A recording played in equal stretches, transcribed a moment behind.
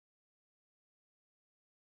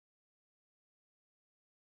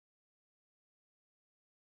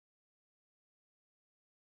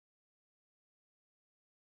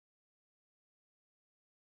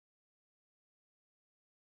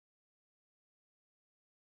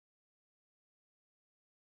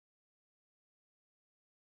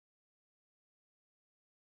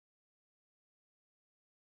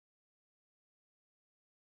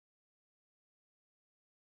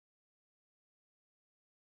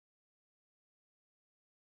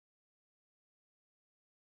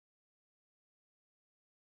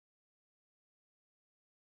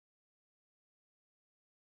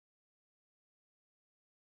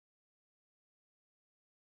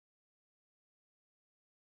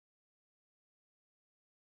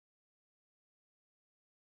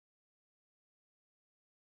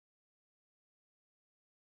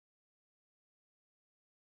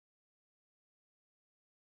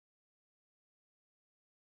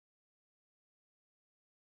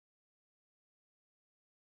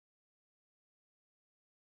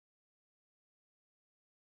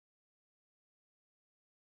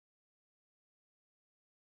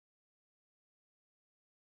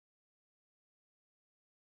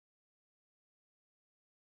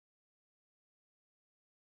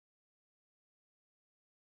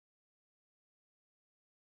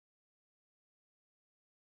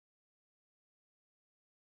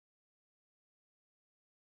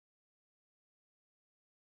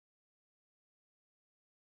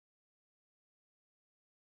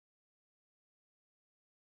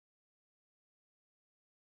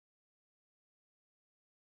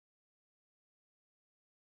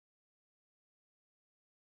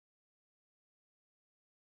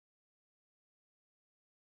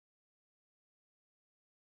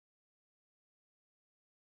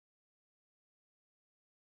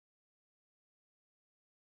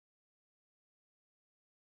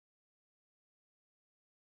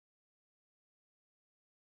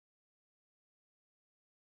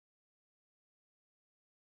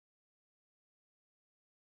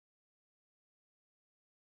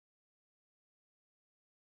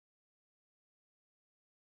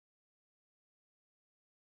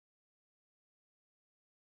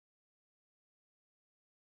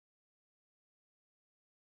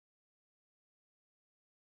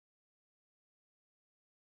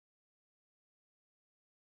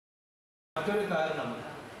മറ്റൊരു കാരണം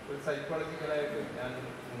ഒരു സൈക്കോളജിക്കലായിട്ട് ഞാൻ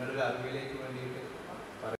നിങ്ങളുടെ അറിവിലേക്ക് വേണ്ടിയിട്ട്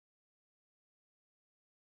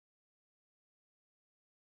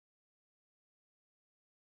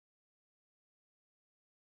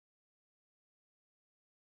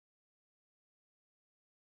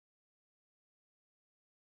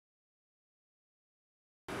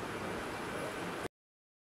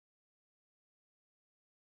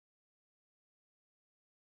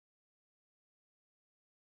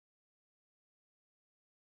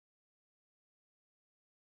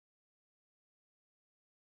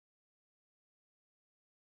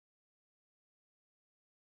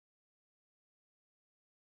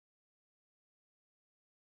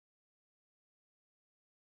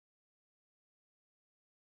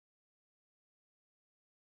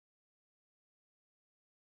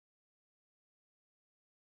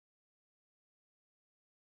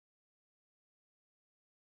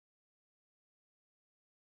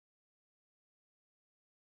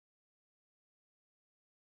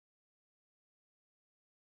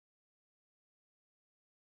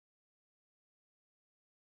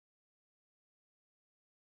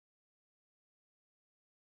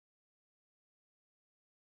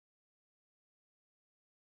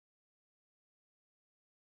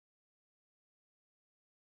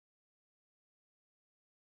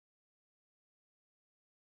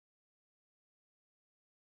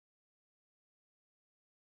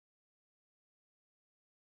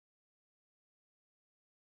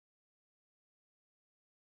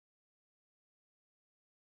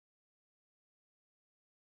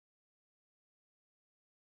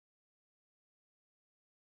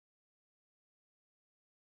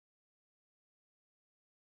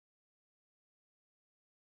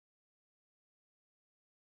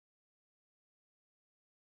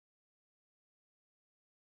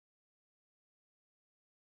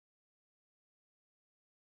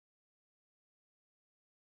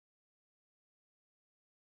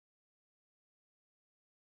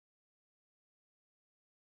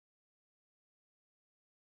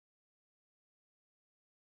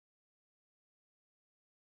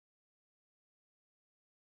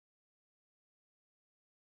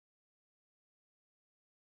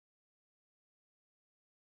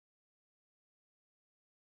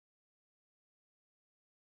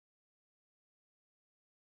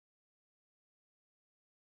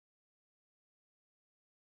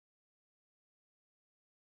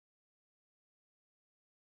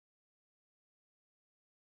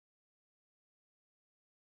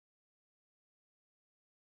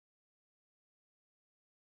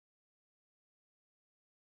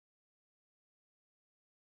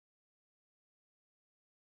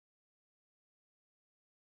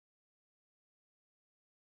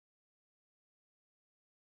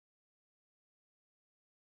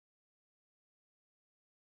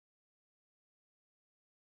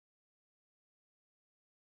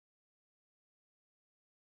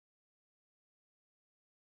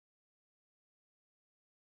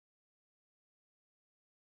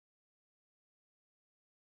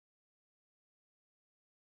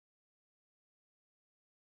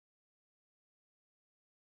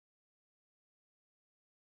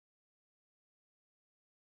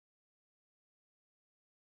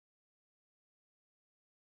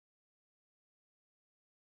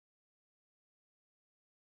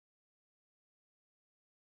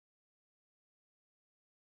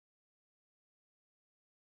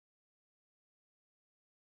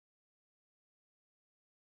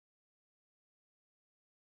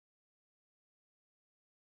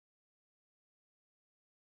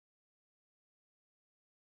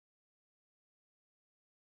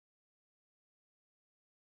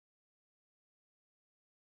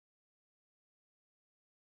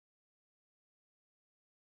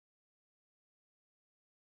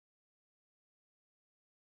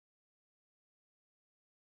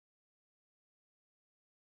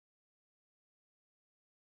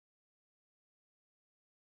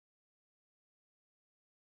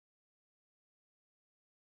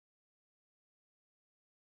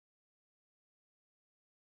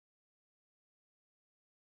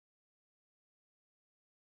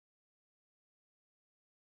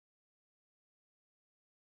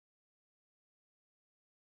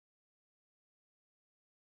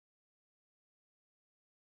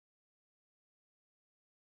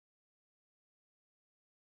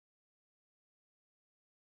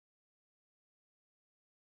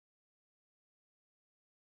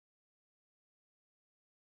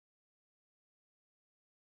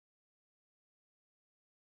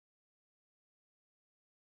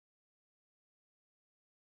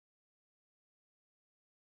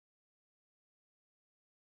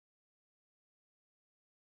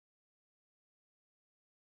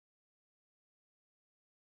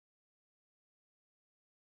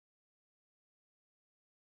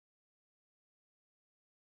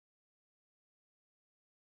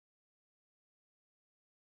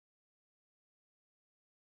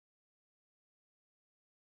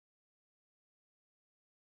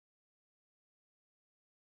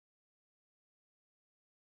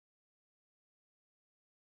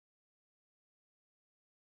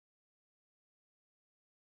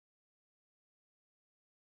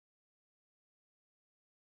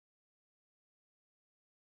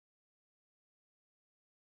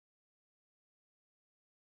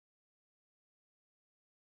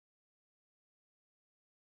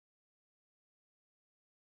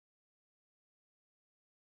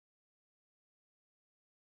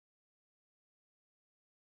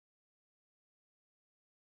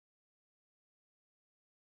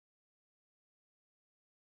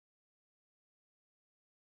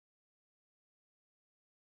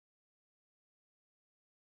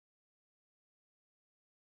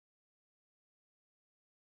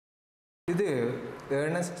ഇത്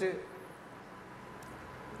ഏണസ്റ്റ്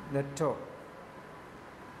നെറ്റോ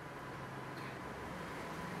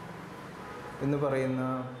എന്ന് പറയുന്ന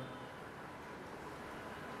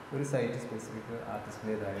ഒരു സൈറ്റ് സ്പെസിഫിക്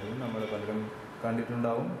ആർട്ടിസ്റ്റിൻ്റേതായിരുന്നു നമ്മൾ പലരും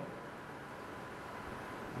കണ്ടിട്ടുണ്ടാവും.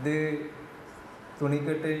 ഇത്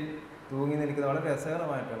തുണിക്കെട്ടിൽ തൂങ്ങി നിൽക്കുന്നത് വളരെ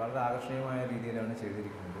രസകരമായിട്ട് വളരെ ആകർഷണീയമായ രീതിയിലാണ്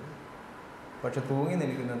ചെയ്തിരിക്കുന്നത്. പക്ഷെ തൂങ്ങി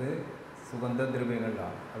നിൽക്കുന്നത്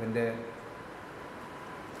സുഗന്ധദ്രവ്യങ്ങളിലാണ്, അതിൻ്റെ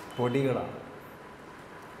പൊടികളാണ്.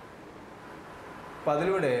 അപ്പം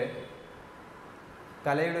അതിലൂടെ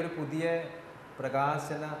കലയുടെ ഒരു പുതിയ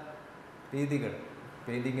പ്രകാശന രീതികൾ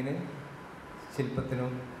പെയിൻറ്റിങ്ങിന്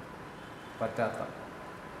ശില്പത്തിനും പറ്റാത്ത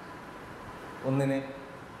ഒന്നിനെ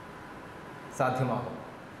സാധ്യമാകും.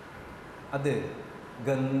 അത്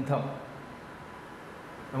ഗന്ധം.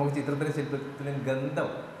 നമുക്ക് ചിത്രത്തിലും ശില്പത്തിലും ഗന്ധം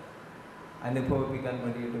അനുഭവിപ്പിക്കാൻ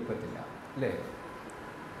വേണ്ടിയിട്ട് പറ്റില്ല, അല്ലേ?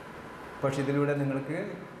 പക്ഷെ ഇതിലൂടെ നിങ്ങൾക്ക്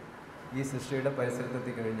ഈ സൃഷ്ടിയുടെ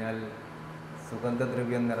പരിസരത്തെത്തിക്കഴിഞ്ഞാൽ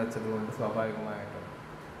സുഗന്ധദ്രവ്യം നിറച്ചതുകൊണ്ട് സ്വാഭാവികമായിട്ടും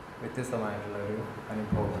വ്യത്യസ്തമായിട്ടുള്ള ഒരു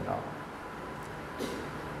അനുഭവം ഉണ്ടാവും.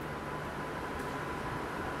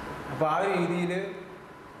 അപ്പോൾ ആ ഒരു രീതിയിൽ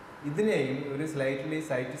ഇതിനെയും ഒരു സ്ലൈറ്റ്ലി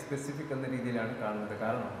സൈറ്റ് സ്പെസിഫിക് എന്ന രീതിയിലാണ് കാണുന്നത്.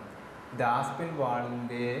 കാരണം ഇത് ആസ്പിൻ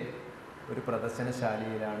വാളിൻ്റെ ഒരു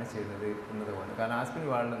പ്രദർശനശാലയിലാണ് ചെയ്തത് എന്നതുകൊണ്ട്. കാരണം ആസ്പിൻ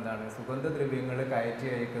വാളിൽ എന്താണ്, സുഗന്ധദ്രവ്യങ്ങൾ കയറ്റി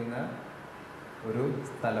അയക്കുന്ന ഒരു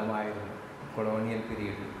സ്ഥലമായിരുന്നു കൊളോണിയൽ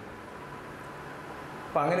പീരീഡിൽ.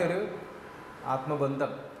 അപ്പം അങ്ങനെ ഒരു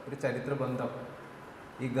ആത്മബന്ധം, ഒരു ചരിത്രബന്ധം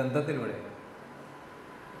ഈ ഗന്ധത്തിലൂടെ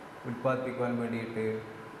ഉൽപ്പാദിപ്പിക്കുവാൻ വേണ്ടിയിട്ട്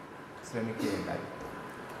ശ്രമിക്കുകയുണ്ടായി.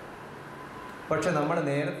 പക്ഷെ നമ്മൾ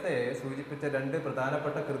നേരത്തെ സൂചിപ്പിച്ച രണ്ട്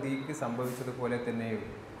പ്രധാനപ്പെട്ട കൃതിക്ക് സംഭവിച്ചതുപോലെ തന്നെയും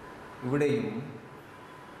ഇവിടെയും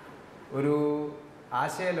ഒരു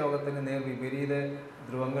ആശയലോകത്തിന് നേർ വിപരീത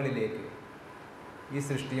ധ്രുവങ്ങളിലേക്ക് ഈ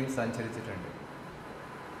സൃഷ്ടിയും സഞ്ചരിച്ചിട്ടുണ്ട്.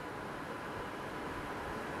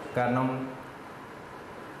 കാരണം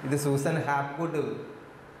ഇത് സൂസൻ ഹാപ്വുഡ്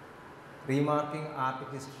റീമാർക്കിംഗ് ആർട്ട്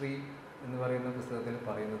ഹിസ്റ്ററി എന്ന് പറയുന്ന പുസ്തകത്തിൽ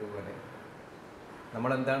പറയുന്നത് പോലെ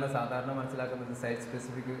നമ്മളെന്താണ് സാധാരണ മനസ്സിലാക്കുന്നത്, site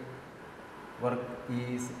specific work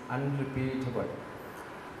is unrepeatable,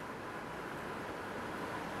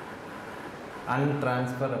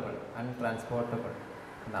 അൺട്രാൻസ്ഫറബിൾ, അൺട്രാൻസ്പോർട്ടബിൾ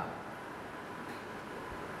എന്നാണ്.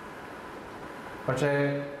 പക്ഷേ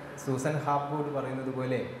സൂസൻ ഹാപ്വുഡ് പറയുന്നത്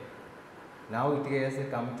പോലെ now it has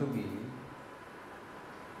come to B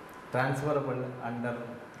transferable under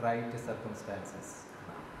right circumstances.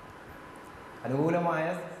 അനുകൂലമായ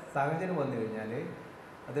സാഹചര്യം വന്നു കഴിഞ്ഞാൽ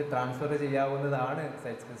അത് ട്രാൻസ്ഫർ ചെയ്യാവുന്നതാണ്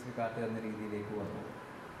സൈറ്റ് സ്പെസിഫിക് ആർട്ട് എന്ന രീതിയിലേക്ക് വന്നു.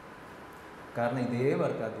 കാരണം ഇതേ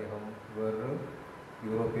വർക്ക് അദ്ദേഹം വേറൊരു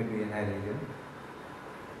യൂറോപ്യൻ ബിയനാലിലും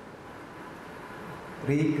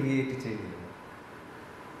റീക്രിയേറ്റ് ചെയ്തിരുന്നു.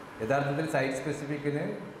 യഥാർത്ഥത്തിൽ site സ്പെസിഫിക്കിന്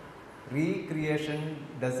recreation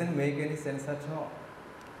doesn't make any sense at all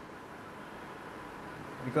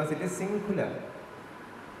because it is singular.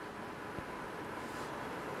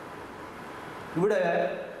 ഇവിടെ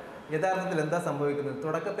യഥാർത്ഥത്തിൽ എന്താ സംഭവിക്കുന്നത്?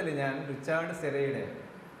 തുടക്കത്തിൽ ഞാൻ റിച്ചാർഡ് സെരയുടെ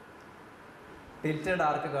ടിൽറ്റഡ്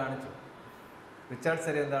ആർക്ക് കാണിച്ചു. റിച്ചാർഡ്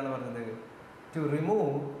സെര എന്താണ് പറഞ്ഞത്? To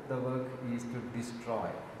remove the work is to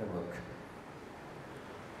destroy the work.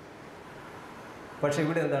 പക്ഷെ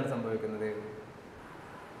ഇവിടെ എന്താണ് സംഭവിക്കുന്നത്?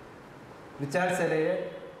 റിച്ചാർഡ് സെരയെ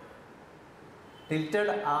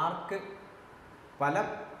ടിൽറ്റഡ് ആർക്ക് പല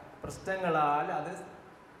പ്രശ്നങ്ങളാൽ അത്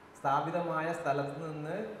സ്ഥാപിതമായ സ്ഥലത്ത്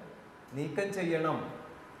നിന്ന് നീക്കം ചെയ്യണം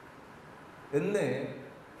എന്ന്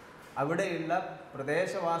അവിടെയുള്ള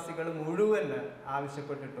പ്രദേശവാസികൾ മുഴുവൻ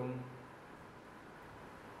ആവശ്യപ്പെട്ടിട്ടും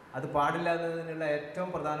അത് പാടില്ല എന്നതിനുള്ള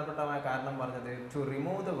ഏറ്റവും പ്രധാനപ്പെട്ടമായ കാരണം പറഞ്ഞത് to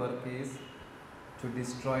remove the work is to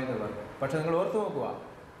destroy the work. പക്ഷെ നിങ്ങൾ ഓർത്തു നോക്കുക,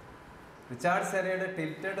 റിച്ചാർഡ് സെരയുടെ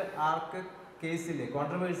ടിൽറ്റഡ് ആർക്ക് കേസിൽ,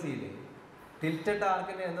 കോൺട്രവേഴ്സിയിൽ ടിൽറ്റഡ്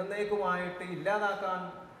ആർക്കിനെ എന്നേക്കുമായിട്ട് ഇല്ലാതാക്കാൻ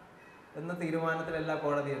എന്ന തീരുമാനത്തിലല്ല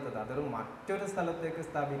കോടതി എത്തത്. അതൊരു മറ്റൊരു സ്ഥലത്തേക്ക്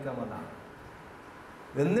സ്ഥാപിക്കാമെന്നാണ്.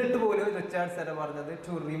 എന്നിട്ട് പോലും റിച്ചാർഡ് സെര പറഞ്ഞത്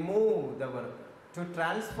to remove the work, to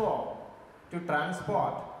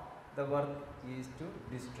transport the work is to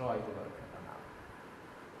destroy the work എന്നാണ്.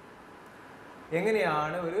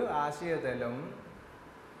 എങ്ങനെയാണ് ഒരു ആശയതലം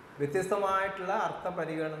വ്യത്യസ്തമായിട്ടുള്ള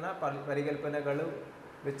പരികൽപ്പനകൾ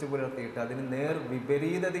വെച്ച് പുലർത്തിയിട്ട് അതിന് നേർ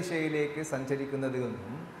വിപരീത ദിശയിലേക്ക് സഞ്ചരിക്കുന്നത്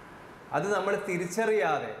എന്നും അത് നമ്മൾ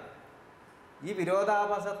തിരിച്ചറിയാതെ ഈ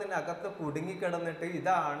വിരോധാഭാസത്തിനകത്ത് കുടുങ്ങിക്കിടന്നിട്ട്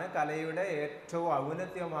ഇതാണ് കലയുടെ ഏറ്റവും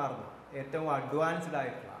ഔന്നത്യമാർന്ന, ഏറ്റവും അഡ്വാൻസ്ഡ്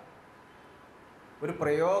ആയിട്ടുള്ള ഒരു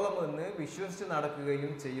പ്രയോഗമെന്ന് വിശ്വസിച്ച്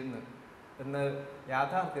നടക്കുകയും ചെയ്യുന്നു എന്ന്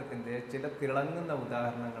യാഥാർത്ഥ്യത്തിൻ്റെ ചില തിളങ്ങുന്ന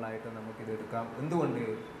ഉദാഹരണങ്ങളായിട്ട് നമുക്കിതെടുക്കാം. എന്തുകൊണ്ട്?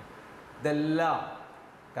 ഇതെല്ലാം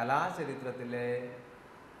കലാചരിത്രത്തിലെ,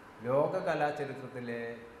 ലോക കലാചരിത്രത്തിലെ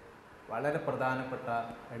വളരെ പ്രധാനപ്പെട്ട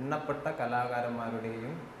എണ്ണപ്പെട്ട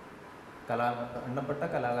കലാകാരന്മാരുടെയും എണ്ണപ്പെട്ട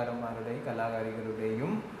കലാകാരന്മാരുടെയും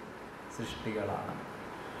കലാകാരികളുടെയും സൃഷ്ടികളാണ്.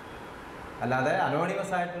 അല്ലാതെ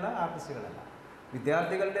അനോണിമസ് ആയിട്ടുള്ള ആർട്ടിസ്റ്റുകളല്ല,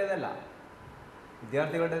 വിദ്യാർത്ഥികളുടേതല്ല.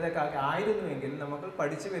 വിദ്യാർത്ഥികളുടേതൊക്കെ ആയിരുന്നുവെങ്കിൽ നമുക്ക്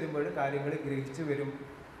പഠിച്ചു വരുമ്പോൾ കാര്യങ്ങൾ ഗ്രഹിച്ചു വരും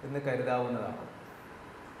എന്ന് കരുതാവുന്നതാണ്.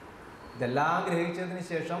 ഇതെല്ലാം ഗ്രഹിച്ചതിന്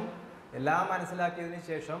ശേഷം, എല്ലാം മനസ്സിലാക്കിയതിന്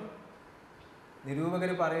ശേഷം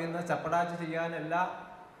നിരൂപകർ പറയുന്ന ചപ്പടാച്ച് ചെയ്യാനല്ല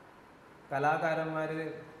കലാകാരന്മാർ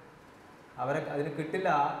അവരെ അതിന് കിട്ടില്ല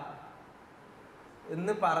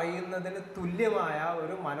എന്ന് പറയുന്നതിന് തുല്യമായ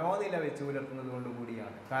ഒരു മനോനില വെച്ച് പുലർത്തുന്നത് കൊണ്ട്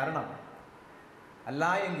കൂടിയാണ്. കാരണം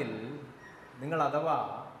അല്ല എങ്കിൽ നിങ്ങൾ അഥവാ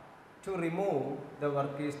to remove the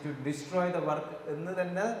work is to destroy the work എന്ന്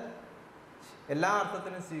തന്നെ എല്ലാ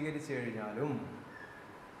അർത്ഥത്തിലും സ്വീകരിച്ചു കഴിഞ്ഞാലും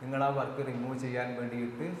നിങ്ങൾ ആ വർക്ക് റിമൂവ് ചെയ്യാൻ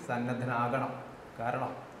വേണ്ടിയിട്ട് സന്നദ്ധനാകണം.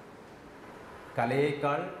 കാരണം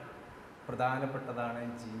കലയേക്കാൾ പ്രധാനപ്പെട്ടതാണ്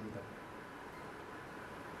ജീവിതം.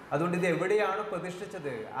 അതുകൊണ്ട് ഇത് എവിടെയാണ്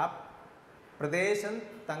പ്രതിഷ്ഠിച്ചത്, ആ പ്രദേശം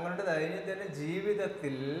തങ്ങളുടെ ദൈനംദിന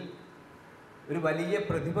ജീവിതത്തിൽ ഒരു വലിയ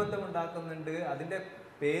പ്രതിബന്ധം ഉണ്ടാക്കുന്നുണ്ട്. അതിൻ്റെ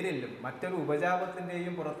പേരിൽ മറ്റൊരു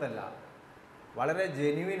ഉപജാപത്തിൻ്റെയും പുറത്തല്ല, വളരെ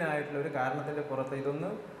ജെന്യുവിൻ ആയിട്ടുള്ള ഒരു കാരണത്തിൻ്റെ പുറത്ത് ഇതൊന്ന്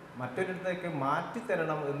മറ്റൊരിടത്തേക്ക്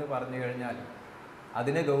മാറ്റിത്തരണം എന്ന് പറഞ്ഞു കഴിഞ്ഞാൽ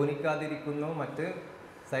അതിനെ ഗൗനിക്കാതിരിക്കുന്നു, മറ്റ്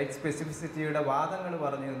സൈറ്റ് സ്പെസിഫിസിറ്റിയുടെ വാദങ്ങൾ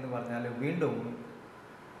പറഞ്ഞു എന്ന് പറഞ്ഞാൽ വീണ്ടും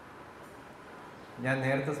ഞാൻ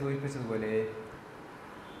നേരത്തെ സൂചിപ്പിച്ചതുപോലെ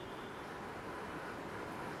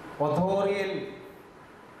ഒഥോറിയൽ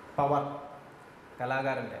പവർ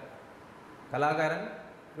കലാകാരൻ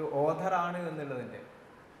ഒരു ഓഥറാണ് എന്നുള്ളതിൻ്റെ,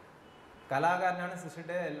 കലാകാരനാണ്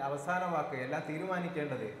സൃഷ്ടിയുടെ അവസാന വാക്ക്, എല്ലാം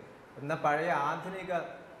തീരുമാനിക്കേണ്ടത് എന്ന പഴയ ആധുനിക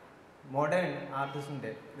മോഡേൺ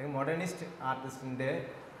ആർട്ടിസ്റ്റിൻ്റെ അല്ലെങ്കിൽ മോഡേണിസ്റ്റ് ആർട്ടിസ്റ്റിൻ്റെ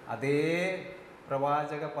അതേ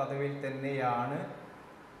പ്രവാചക പദവിയിൽ തന്നെയാണ്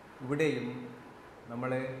ഇവിടെയും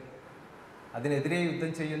നമ്മൾ അതിനെതിരെ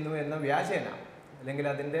യുദ്ധം ചെയ്യുന്നു എന്ന വ്യാജേന അല്ലെങ്കിൽ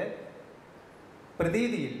അതിൻ്റെ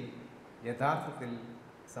പ്രതീതിയിൽ യഥാർത്ഥത്തിൽ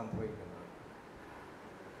സംഭവിക്കുന്നത്.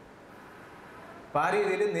 അപ്പോൾ ആ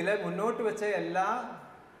രീതിയിൽ മുന്നോട്ട് വെച്ച എല്ലാ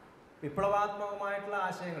വിപ്ലവാത്മകമായിട്ടുള്ള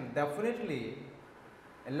ആശയങ്ങളും ഡെഫിനറ്റ്ലി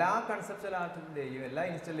എല്ലാ കൺസെപ്ച്വൽ ആർട്ടിൻ്റെയും എല്ലാ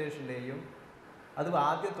ഇൻസ്റ്റലേഷൻ്റെയും അത്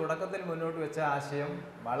ആദ്യ തുടക്കത്തിൽ മുന്നോട്ട് വെച്ച ആശയം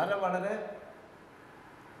വളരെ വളരെ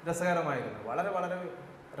രസകരമായിരുന്നു, വളരെ വളരെ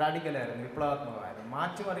റാഡിക്കലായിരുന്നു, വിപ്ലവാത്മകമായിരുന്നു,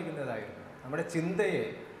 മാറ്റിമറിക്കുന്നതായിരുന്നു, നമ്മുടെ ചിന്തയെ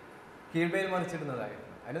കീഴ്മേൽ മറിച്ചിടുന്നതായിരുന്നു.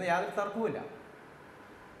 അതിനൊന്നും യാതൊരു തർക്കവുമില്ല.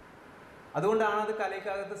 അതുകൊണ്ടാണ് അത്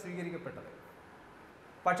കലയ്ക്കകത്ത് സ്വീകരിക്കപ്പെട്ടത്.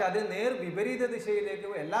 പക്ഷെ അത് നേർ വിപരീത ദിശയിലേക്ക്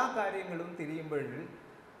എല്ലാ കാര്യങ്ങളും തിരിയുമ്പോൾ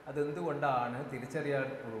അതെന്തുകൊണ്ടാണ്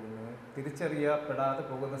തിരിച്ചറിയപ്പെടാതെ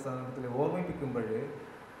പോകുന്ന സന്ദർഭത്തിൽ ഓർമ്മിപ്പിക്കുമ്പോൾ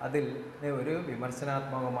അതിൽ ഒരു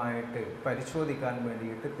വിമർശനാത്മകമായിട്ട് പരിശോധിക്കാൻ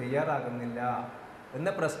വേണ്ടിയിട്ട് തയ്യാറാകുന്നില്ല എന്ന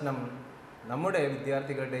പ്രശ്നം നമ്മുടെ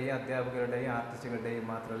വിദ്യാർത്ഥികളുടെയും അധ്യാപകരുടെയും ആർട്ടിസ്റ്റുകളുടെയും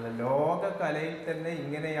മാത്രമല്ല ലോക കലയിൽ തന്നെ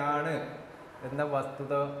ഇങ്ങനെയാണ് എന്ന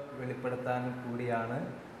വസ്തുത വെളിപ്പെടുത്താൻ കൂടിയാണ്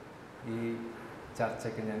ഈ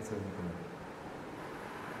ചർച്ചയ്ക്ക് ഞാൻ ശ്രമിക്കുന്നത്.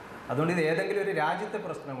 അതുകൊണ്ട് ഇത് ഏതെങ്കിലും ഒരു രാജ്യത്തെ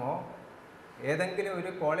പ്രശ്നമോ ഏതെങ്കിലും ഒരു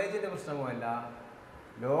കോളേജിൻ്റെ പ്രശ്നമോ അല്ല.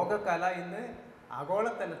 ലോകകല ഇന്ന്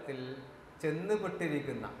ആഗോളതലത്തിൽ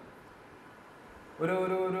ചെന്നുപെട്ടിരിക്കുന്ന ഒരു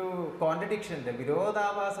ഒരു ഒരു കോൺട്രഡിക്ഷൻ്റെ,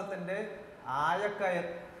 വിരോധാഭാസത്തിൻ്റെ ആഴക്കയർ,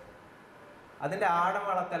 അതിൻ്റെ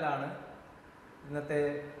ആഴമളക്കലാണ് ഇന്നത്തെ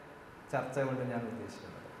ചർച്ച കൊണ്ട് ഞാൻ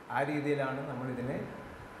ഉദ്ദേശിക്കുന്നത്. ആ രീതിയിലാണ് നമ്മളിതിനെ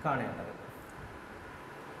കാണേണ്ടത്.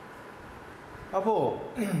 അപ്പോൾ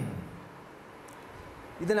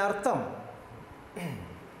ഇതിനർത്ഥം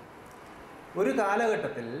ഒരു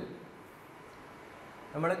കാലഘട്ടത്തിൽ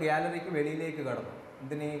നമ്മൾ ഗ്യാലറിക്ക് വെളിയിലേക്ക് കടന്നു.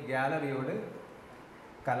 ഇതിന് ഗ്യാലറിയോട്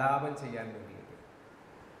കലാപം ചെയ്യാൻ വേണ്ടിയിട്ട്.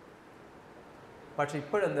 പക്ഷെ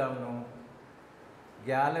ഇപ്പോഴെന്താണെന്നു,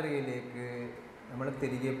 ഗ്യാലറിയിലേക്ക് നമ്മൾ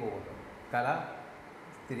തിരികെ പോകുന്നു, കല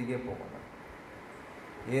തിരികെ പോകുന്നു.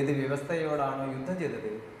 ഏത് വ്യവസ്ഥയോടാണോ യുദ്ധം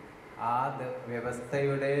ചെയ്തത് ആ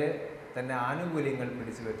വ്യവസ്ഥയുടെ തന്നെ ആനുകൂല്യങ്ങൾ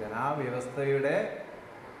പിടിച്ചു പറ്റാൻ, ആ വ്യവസ്ഥയുടെ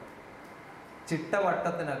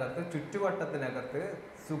ചിട്ടവട്ടത്തിനകത്ത്, ചുറ്റുവട്ടത്തിനകത്ത്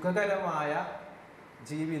സുഖകരമായ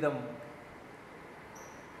ജീവിതം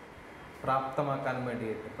പ്രാപ്യമാക്കാൻ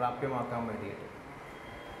വേണ്ടിയിട്ട്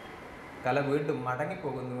കല വീണ്ടും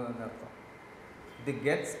മടങ്ങിപ്പോകുന്നു എന്നർത്ഥം. ഇത്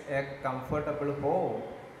gets A comfortable home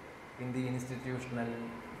in the institutional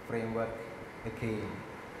framework again.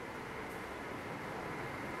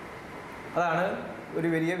 അതാണ് ഒരു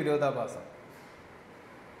വലിയ വിരോധാഭാസം.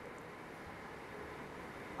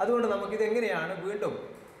 അതുകൊണ്ട് നമുക്കിതെങ്ങനെയാണ് വീണ്ടും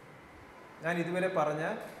ഞാൻ ഇതുവരെ പറഞ്ഞ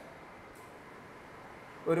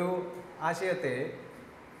ഒരു ആശയത്തെ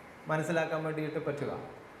മനസ്സിലാക്കാൻ വേണ്ടിയിട്ട് പറ്റുക.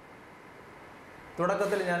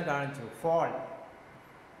 തുടക്കത്തിൽ ഞാൻ കാണിച്ചു ഫോൾ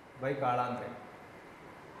ബൈ കാളാന്ത്രെ.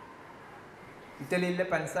 ഇറ്റലിയിലെ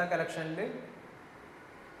പെൻസ കളക്ഷനിൽ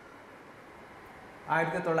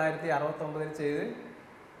 1969 ചെയ്ത്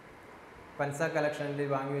പൻസ കളക്ഷനിൽ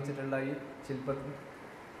വാങ്ങി വെച്ചിട്ടുള്ള ഈ ശില്പത്തിൽ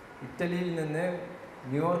ഇറ്റലിയിൽ നിന്ന്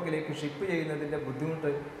ന്യൂയോർക്കിലേക്ക് ഷിപ്പ് ചെയ്യുന്നതിൻ്റെ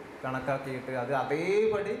ബുദ്ധിമുട്ട് കണക്കാക്കിയിട്ട് അത്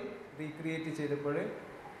അതേപടി റീക്രിയേറ്റ് ചെയ്തപ്പോൾ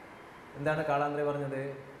എന്താണ് കാളാന്ത്രേ പറഞ്ഞത്?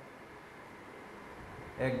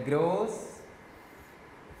 A gross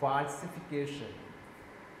falsification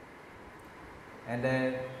and A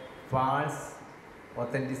false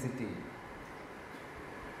authenticity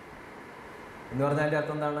എന്ന് പറഞ്ഞതിൻ്റെ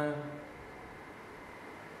അർത്ഥം എന്താണ്?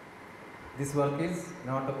 This work is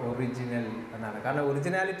not original എന്നാണ്. കാരണം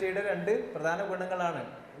ഒറിജിനാലിറ്റിയുടെ രണ്ട് പ്രധാന ഗുണങ്ങളാണ്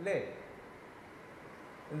അല്ലേ?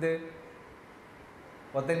 എന്ത്?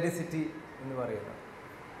 ഒത്തൻറ്റിസിറ്റി എന്ന് പറയുന്നത്.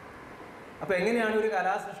 അപ്പോൾ എങ്ങനെയാണ് ഒരു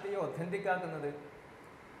കലാസൃഷ്ടിയെ ഒത്തൻറ്റിക് ആക്കുന്നത്?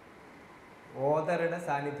 ഓതറുടെ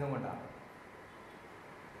സാന്നിധ്യം കൊണ്ടാണ്.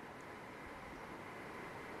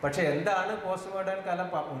 പക്ഷെ എന്താണ് പോസ്റ്റ് മോഡേൺ കല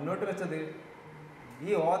മുന്നോട്ട് വെച്ചത്? ഈ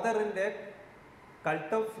ഓതറിൻ്റെ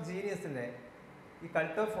കൾട്ട് ഓഫ് ജീനിയസിൻ്റെ, ഈ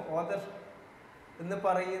കൾട്ട് ഓഫ് ഓതർ എന്ന്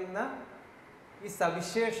പറയുന്ന ഈ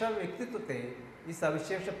സവിശേഷ വ്യക്തിത്വത്തെ, ഈ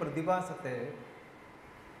സവിശേഷ പ്രതിഭാസത്തെ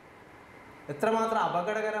എത്രമാത്രം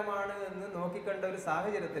അപകടകരമാണ് എന്ന് നോക്കിക്കണ്ട ഒരു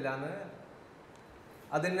സാഹചര്യത്തിലാണ്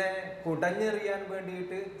അതിനെ കുടഞ്ഞെറിയാൻ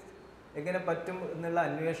വേണ്ടിയിട്ട് എങ്ങനെ പറ്റും എന്നുള്ള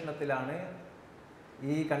അന്വേഷണത്തിലാണ്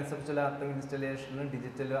ഈ കൺസെപ്ച്വൽ ആർട്ടും ഇൻസ്റ്റലേഷനും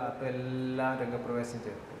ഡിജിറ്റൽ ആർട്ടും എല്ലാം രംഗപ്രവേശം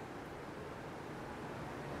ചെയ്തത്.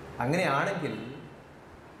 അങ്ങനെയാണെങ്കിൽ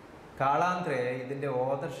കാളാന്ത്രേ ഇതിൻ്റെ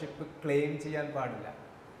ഓതർഷിപ്പ് ക്ലെയിം ചെയ്യാൻ പാടില്ല.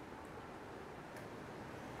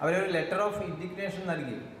 അവരൊരു ലെറ്റർ ഓഫ് ഇൻഡിഗ്നേഷൻ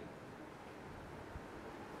നൽകി.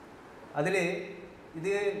 അതിൽ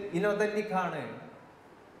ഇത് ഇനൊതന്റിക് ആണ്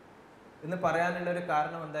എന്ന് പറയാനുള്ള ഒരു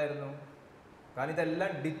കാരണം എന്തായിരുന്നു? കാരണം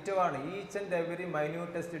ഇതെല്ലാം ഡിറ്റോ ആണ്. Each and every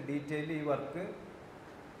minutest detail ഈ വർക്ക്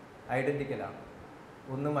ഐഡൻറ്റിക്കലാണ്.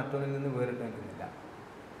 ഒന്നും മറ്റൊന്നിൽ നിന്ന് വേറിട്ട് നിൽക്കുന്നില്ല.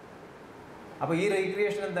 അപ്പോൾ ഈ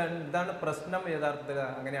റീക്രിയേഷൻ എന്താണ് പ്രശ്നം യഥാർത്ഥത്തിൽ?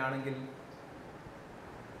 അങ്ങനെയാണെങ്കിൽ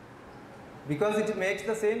because it makes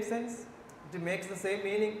the same sense, it makes the same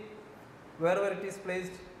meaning wherever it is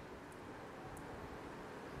placed.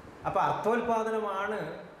 അപ്പോൾ അർത്ഥോൽപാദനമാണ്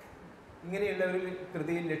ഇങ്ങനെയുള്ള ഒരു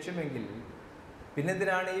കൃതിയിൽ ലക്ഷ്യമെങ്കിൽ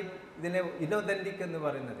പിന്നെന്തിനാണ് ഇതിനെ ഇനൊതന്റിക് എന്ന്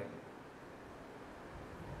പറയുന്നത്,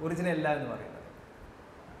 ഒറിജിനൽ അല്ല എന്ന് പറയുന്നത്?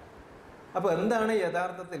 അപ്പോൾ എന്താണ്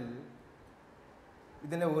യഥാർത്ഥത്തിൽ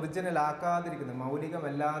ഇതിനെ ഒറിജിനൽ ആക്കാതിരിക്കുന്നത്,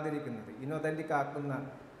 മൗലികമല്ലാതിരിക്കുന്നത്, ഇനൊതന്റിക് ആക്കുന്ന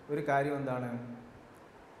ഒരു കാര്യം എന്താണ്?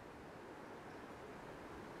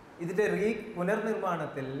 ഇതിൻ്റെ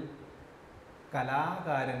പുനർനിർമ്മാണത്തിൽ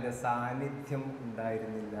കലാകാരൻ്റെ സാന്നിധ്യം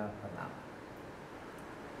ഉണ്ടായിരുന്നില്ല എന്നാണ്.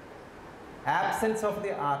 Absence of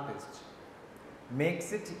the artist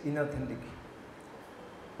makes it ഇനൊതന്റിക്.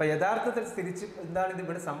 അപ്പം യഥാർത്ഥത്തിൽ എന്താണ്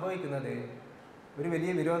ഇതിവിടെ സംഭവിക്കുന്നത്? ഒരു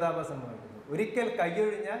വലിയ വിരോധാഭാസം സംഭവിക്കുന്നു. ഒരിക്കൽ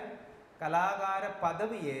കൈയൊഴിഞ്ഞ കലാകാര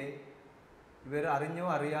പദവിയെ ഇവർ അറിഞ്ഞോ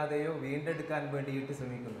അറിയാതെയോ വീണ്ടെടുക്കാൻ വേണ്ടിയിട്ട്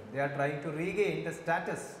ശ്രമിക്കുന്നു. They are trying to regain the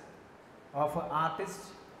status of artist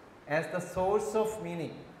as the source of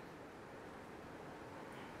meaning.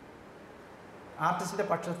 ആർട്ടിസ്റ്റിൻ്റെ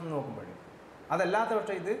പക്ഷത്ത് നിന്ന് നോക്കുമ്പോഴേ അതല്ലാത്ത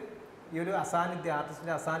പക്ഷേ ഇത് ഈ ഒരു അസാന്നിധ്യം,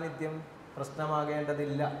 ആർട്ടിസ്റ്റിൻ്റെ അസാന്നിധ്യം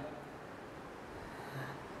പ്രശ്നമാകേണ്ടതില്ല.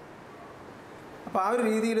 അപ്പോൾ ആ ഒരു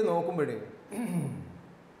രീതിയിൽ നോക്കുമ്പോഴേ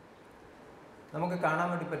നമുക്ക് കാണാൻ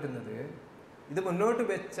വേണ്ടി പറ്റുന്നത് ഇത് മുന്നോട്ട്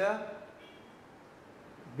വെച്ച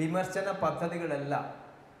വിമർശന പദ്ധതികളല്ല,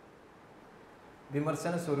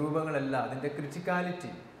 വിമർശന സ്വരൂപങ്ങളല്ല, അതിൻ്റെ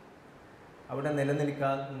ക്രിറ്റിക്കാലിറ്റി അവിടെ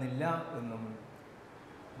നിലനിൽക്കുന്നില്ല എന്നും,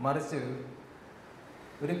 മറിച്ച്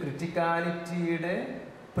ഒരു ക്രിറ്റിക്കാലിറ്റിയുടെ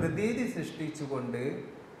പ്രതീതി സൃഷ്ടിച്ചുകൊണ്ട്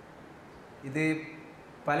ഇത്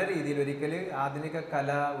പല രീതിയിൽ ഒരിക്കൽ ആധുനിക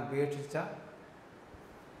കല ഉപേക്ഷിച്ച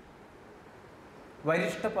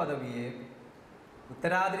വരിഷ്ഠ പദവിയെ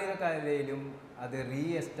ഉത്തരാധുനിക കലയിലും അത് റീ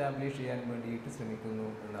എസ്റ്റാബ്ലിഷ് ചെയ്യാൻ വേണ്ടിയിട്ട് ശ്രമിക്കുന്നു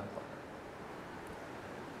എന്നർത്ഥം.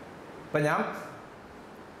 ഇപ്പം ഞാൻ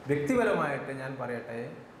വ്യക്തിപരമായിട്ട് ഞാൻ പറയട്ടെ,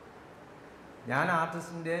 ഞാൻ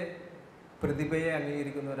ആർട്ടിസ്റ്റിൻ്റെ പ്രതിഭയെ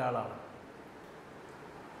അംഗീകരിക്കുന്ന ഒരാളാണ്.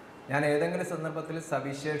 ഞാൻ ഏതെങ്കിലും സന്ദർഭത്തിൽ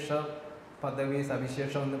സവിശേഷ പദവി,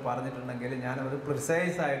 സവിശേഷം എന്ന് പറഞ്ഞിട്ടുണ്ടെങ്കിൽ ഞാനത്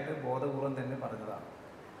പ്രിസൈസായിട്ട് ബോധപൂർവം തന്നെ പറഞ്ഞതാണ്.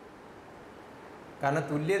 കാരണം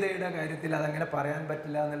തുല്യതയുടെ കാര്യത്തിൽ അതങ്ങനെ പറയാൻ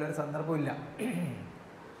പറ്റില്ല എന്നുള്ളൊരു സന്ദർഭമില്ല.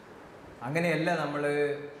 അങ്ങനെയല്ല നമ്മൾ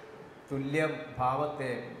തുല്യ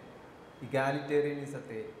ഭാവത്തെ,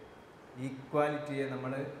 ഇഗാലിറ്റേറിയനിസത്തെ, ഈക്വാലിറ്റിയെ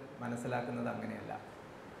നമ്മൾ മനസ്സിലാക്കുന്നത് അങ്ങനെയല്ല.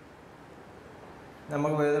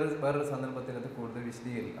 നമുക്ക് വേറൊരു സന്ദർഭത്തിൽ അത് കൂടുതൽ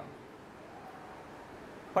വിശദീകരിക്കാം.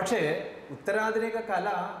 പക്ഷേ ഉത്തരാധുനിക കല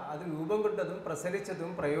അത് രൂപം കൊണ്ടതും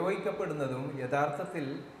പ്രസരിച്ചതും പ്രയോഗിക്കപ്പെടുന്നതും യഥാർത്ഥത്തിൽ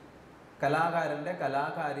കലാകാരൻ്റെ,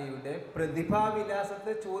 കലാകാരിയുടെ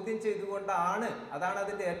പ്രതിഭാവിലാസത്തെ ചോദ്യം ചെയ്തുകൊണ്ടാണ്. അതാണ്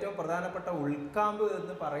അതിൻ്റെ ഏറ്റവും പ്രധാനപ്പെട്ട ഉൾക്കാമ്പ്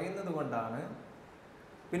എന്ന് പറയുന്നത് കൊണ്ടാണ്.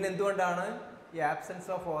 പിന്നെ എന്തുകൊണ്ടാണ് ഈ ആബ്സെൻസ്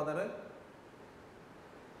ഓഫ് ഓതർ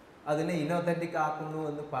അതിനെ ഇനോതൻറ്റിക് ആക്കുന്നു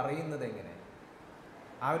എന്ന് പറയുന്നത് എങ്ങനെ?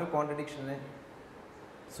 ആ ഒരു കോൺട്രഡിക്ഷനെ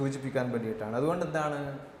സൂചിപ്പിക്കാൻ വേണ്ടിയിട്ടാണ്. അതുകൊണ്ട് എന്താണ്,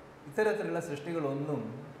 ഇത്തരത്തിലുള്ള സൃഷ്ടികളൊന്നും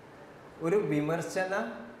ഒരു വിമർശന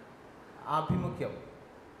ആഭിമുഖ്യം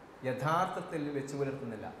യഥാർത്ഥത്തിൽ വെച്ച്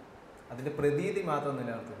പുലർത്തുന്നില്ല, അതിൻ്റെ പ്രതീതി മാത്രം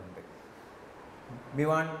നിലനിർത്തുന്നുണ്ട്.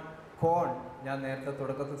 മിവാൻ കോൺ, ഞാൻ നേരത്തെ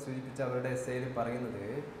തുടക്കത്തിൽ സൂചിപ്പിച്ച അവരുടെ എസ്സേയിൽ പറയുന്നത്,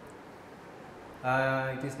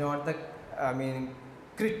 it is not the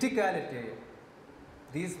criticality.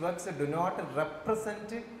 These works do not represent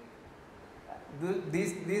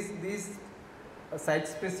these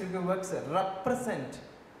site-specific works represent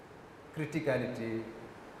criticality,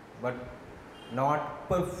 but not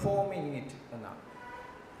performing it എന്നാണ്.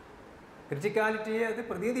 ക്രിറ്റിക്കാലിറ്റിയെ അത്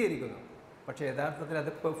പ്രതിനിധീകരിക്കുന്നു, പക്ഷേ യഥാർത്ഥത്തിൽ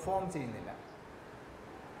അത് പെർഫോം ചെയ്യുന്നില്ല.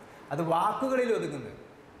 അത് വാക്കുകളിൽ ഒതുങ്ങുന്നു,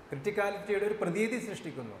 ക്രിറ്റിക്കാലിറ്റിയുടെ ഒരു പ്രതീതി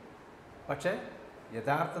സൃഷ്ടിക്കുന്നു, പക്ഷേ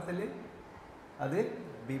യഥാർത്ഥത്തിൽ അത്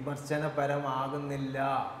വിമർശനപരമാകുന്നില്ല.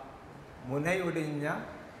 മുനയൊടിഞ്ഞ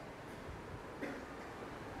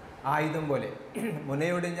ആയുധം പോലെ,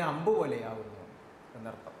 മുനയൊടിഞ്ഞ അമ്പ് പോലെയാവുന്നു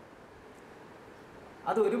എന്നർത്ഥം.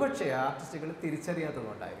 അത് ഒരുപക്ഷെ ആർട്ടിസ്റ്റുകൾ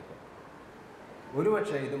തിരിച്ചറിയാത്തതുകൊണ്ടായിരിക്കും,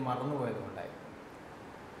 ഒരുപക്ഷെ ഇത് മറന്നുപോയതുകൊണ്ടായിരിക്കും.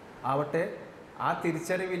 ആവട്ടെ, ആ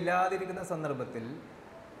തിരിച്ചറിവില്ലാതിരിക്കുന്ന സന്ദർഭത്തിൽ,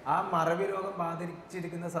 ആ മറവി രോഗം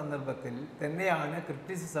ബാധിച്ചിരിക്കുന്ന സന്ദർഭത്തിൽ തന്നെയാണ്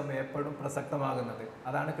ക്രിറ്റിസിസം എപ്പോഴും പ്രസക്തമാകുന്നത്.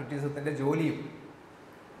 അതാണ് ക്രിറ്റിസിസത്തിൻ്റെ ജോലിയും.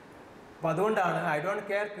 അപ്പം അതുകൊണ്ടാണ് ഐ ഡോണ്ട്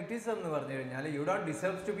കെയർ ക്രിറ്റിസിസം എന്ന് പറഞ്ഞു കഴിഞ്ഞാൽ you don't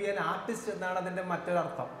deserve to B an artist എന്നാണ് അതിൻ്റെ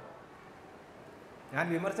മറ്റൊരർത്ഥം. ഞാൻ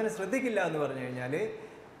വിമർശനം ശ്രദ്ധിക്കില്ല എന്ന് പറഞ്ഞു കഴിഞ്ഞാൽ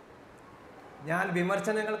ഞാൻ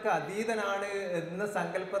വിമർശനങ്ങൾക്ക് അതീതനാണ് എന്ന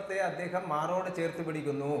സങ്കല്പത്തെ അദ്ദേഹം മാറോട് ചേർത്ത്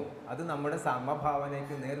പിടിക്കുന്നു. അത് നമ്മുടെ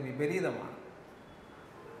സമഭാവനയ്ക്ക് നേർ വിപരീതമാണ്.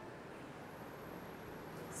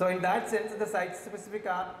 So in that sense, the site-specific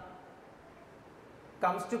art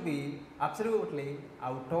comes to be absolutely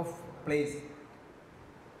out of place.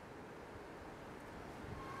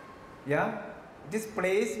 Yeah, it is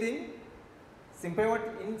placed in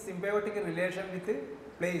symbiotic relation with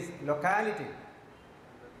place, locality.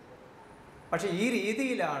 പക്ഷേ ഈ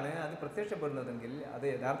രീതിയിലാണ് അത് പ്രത്യക്ഷപ്പെടുന്നതെങ്കിൽ അത്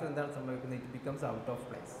യഥാർത്ഥം എന്താണ് സംഭവിക്കുന്നത്? It becomes out of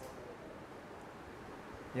place.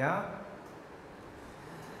 യാ,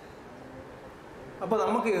 അപ്പോൾ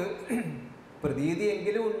നമുക്ക്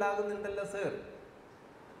പ്രതീതിയെങ്കിലും ഉണ്ടാകുന്നുണ്ടല്ലോ സർ,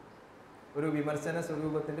 ഒരു വിമർശന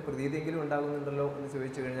സ്വരൂപത്തിൻ്റെ പ്രതീതിയെങ്കിലും ഉണ്ടാകുന്നുണ്ടല്ലോ എന്ന്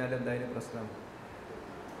ചോദിച്ചു കഴിഞ്ഞാൽ എന്തായാലും പ്രശ്നം?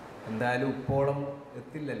 എന്തായാലും ഉപ്പോളം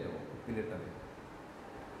എത്തില്ലല്ലോ ഉപ്പിലിട്ടത്.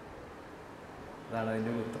 അതാണ്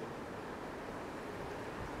അതിൻ്റെ ഉത്തരം.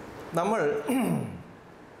 നമ്മൾ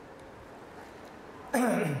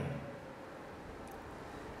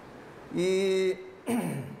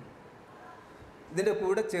ഇതിൻ്റെ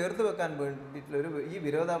കൂടെ ചേർത്ത് വെക്കാൻ വേണ്ടിയിട്ടുള്ള ഈ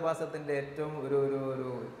വിരോധാഭാസത്തിൻ്റെ ഏറ്റവും ഒരു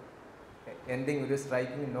എൻഡിങ്, ഒരു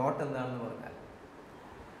സ്ട്രൈക്കിംഗ് നോട്ട് എന്താണെന്ന് പറഞ്ഞാൽ,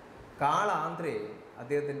 കാൾ ആന്ദ്രേ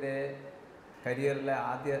അദ്ദേഹത്തിൻ്റെ കരിയറിലെ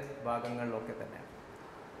ആദ്യ ഭാഗങ്ങളിലൊക്കെ തന്നെ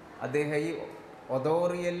അദ്ദേഹം ഈ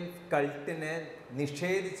ഒതോറിയൽ കൾട്ടിനെ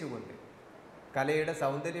നിഷേധിച്ചുകൊണ്ട്, കലയുടെ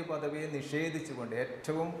സൗന്ദര്യ പദവിയെ നിഷേധിച്ചുകൊണ്ട്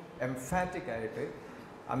ഏറ്റവും എംഫാറ്റിക്കായിട്ട്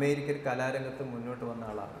അമേരിക്കൻ കലാരംഗത്ത് മുന്നോട്ട് വന്ന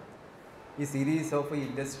ആളാണ്. ഈ സീരീസ് ഓഫ്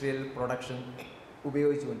ഇൻഡസ്ട്രിയൽ പ്രൊഡക്ഷൻ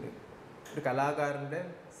ഉപയോഗിച്ചുകൊണ്ട് ഒരു കലാകാരൻ്റെ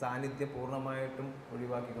സാന്നിധ്യം പൂർണ്ണമായിട്ടും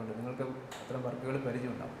ഒഴിവാക്കിക്കൊണ്ട്, നിങ്ങൾക്ക് അത്തരം വർക്കുകൾ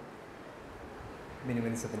പരിചയമുണ്ടാവും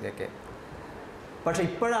മിനിമലിസത്തിൻ്റെയൊക്കെ. പക്ഷെ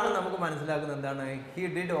ഇപ്പോഴാണ് നമുക്ക് മനസ്സിലാക്കുന്നത് എന്താണ്, he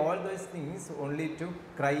did all those things only to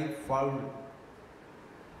cry foul.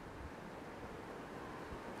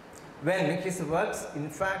 When his works in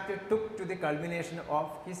fact took to the culmination of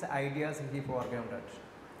his ideas he foregrounded.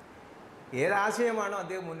 ഏതാശയമാണോ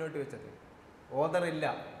അദ്ദേഹം മുന്നോട്ട് വെച്ചത്? ഓതറില്ല,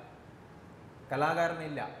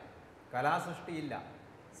 കലാകാരനില്ല, കലാസൃഷ്ടിയില്ല,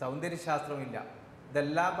 സൗന്ദര്യശാസ്ത്രമില്ല,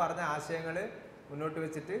 ഇതെല്ലാം പറഞ്ഞ ആശയങ്ങൾ മുന്നോട്ട്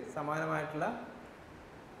വെച്ചിട്ട് സമാനമായിട്ടുള്ള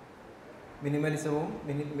മിനിമലിസവും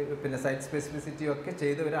പിന്നെ സൈറ്റ് സ്പെസിഫിസിറ്റിയും ഒക്കെ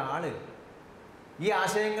ചെയ്ത ഒരാൾ ഈ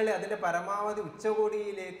ആശയങ്ങളെ അതിൻ്റെ പരമാവധി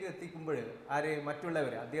ഉച്ചകോടിയിലേക്ക് എത്തിക്കുമ്പോൾ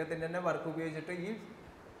മറ്റുള്ളവർ അദ്ദേഹത്തിൻ്റെ തന്നെ വർക്ക് ഉപയോഗിച്ചിട്ട് ഈ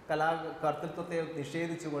കർത്തൃത്വത്തെ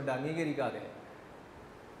നിഷേധിച്ചുകൊണ്ട്, അംഗീകരിക്കാതെ,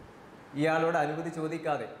 ഇയാളോട് അനുമതി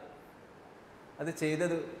ചോദിക്കാതെ അത്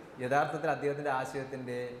ചെയ്തത് യഥാർത്ഥത്തിൽ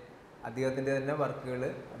അദ്ദേഹത്തിൻ്റെ തന്നെ വർക്കുകൾ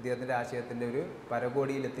അദ്ദേഹത്തിൻ്റെ ആശയത്തിൻ്റെ ഒരു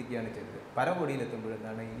പരകോടിയിലെത്തിക്കുകയാണ് ചെയ്തത്. പരകോടിയിലെത്തുമ്പോൾ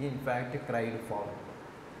എന്താണ്, ഈ in fact cried for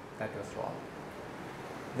that was wrong.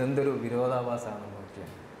 ഇതെന്തൊരു വിരോധാഭാസമാണെന്ന്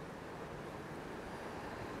നോക്കിയാൽ.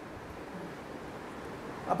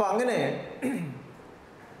 അപ്പോൾ അങ്ങനെ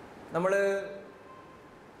നമ്മൾ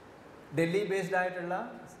ഡൽഹി ബേസ്ഡ് ആയിട്ടുള്ള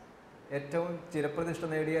ഏറ്റവും ചിരപ്രതിഷ്ഠ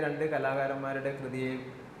നേടിയ രണ്ട് കലാകാരന്മാരുടെ കൃതിയെ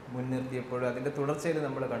മുൻനിർത്തിയപ്പോൾ അതിൻ്റെ തുടർച്ചയിൽ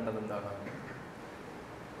നമ്മൾ കണ്ടത് എന്താണ്,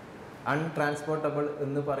 അൺട്രാൻസ്പോർട്ടബിൾ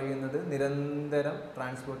എന്ന് പറയുന്നത് നിരന്തരം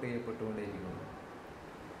ട്രാൻസ്പോർട്ട് ചെയ്യപ്പെട്ടുകൊണ്ടേയിരിക്കുന്നു.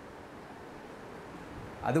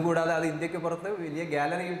 അതുകൂടാതെ അത് ഇന്ത്യക്ക് പുറത്ത് വലിയ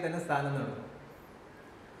ഗാലറിയിൽ തന്നെ സ്ഥാനം നേടുന്നു.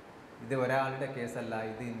 ഇത് ഒരാളുടെ കേസല്ല,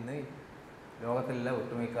 ഇത് ഇന്ന് ലോകത്തിലുള്ള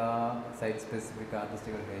ഒട്ടുമിക്ക സൈറ്റ് സ്പെസിഫിക്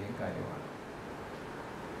ആർട്ടിസ്റ്റുകളുടെയും കാര്യമാണ്.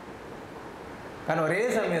 കാരണം ഒരേ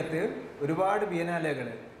സമയത്ത് ഒരുപാട്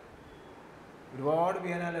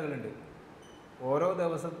ബിയനാലകളുണ്ട്. ഓരോ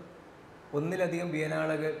ദിവസം ഒന്നിലധികം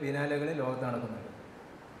ബിയനാലകൾ ലോകത്ത് നടക്കുന്നുണ്ട്.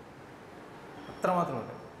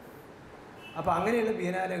 അത്രമാത്രമുണ്ട്. അപ്പോൾ അങ്ങനെയുള്ള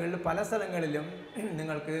ബിയനാലകളിൽ പല സ്ഥലങ്ങളിലും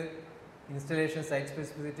നിങ്ങൾക്ക് ഇൻസ്റ്റലേഷൻ സൈറ്റ്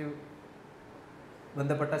സ്പെസിഫിസിറ്റി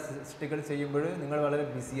ബന്ധപ്പെട്ട സൃഷ്ടികൾ ചെയ്യുമ്പോൾ നിങ്ങൾ വളരെ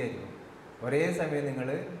ബിസി ആയിരിക്കും. ഒരേ സമയം നിങ്ങൾ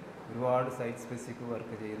ഒരുപാട് സൈറ്റ് സ്പെസിഫിക്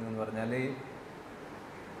വർക്ക് ചെയ്യുന്നു എന്ന് പറഞ്ഞാൽ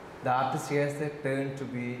the artist has A turn to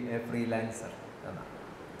B A freelancer എന്നാണ്.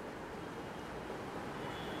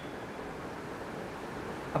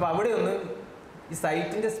 അപ്പോൾ അവിടെയൊന്നും ഈ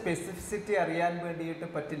സൈറ്റിൻ്റെ സ്പെസിഫിസിറ്റി അറിയാൻ വേണ്ടിയിട്ട്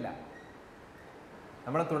പറ്റില്ല.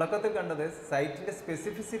 നമ്മൾ തുടക്കത്തിൽ കണ്ടത് സൈറ്റിൻ്റെ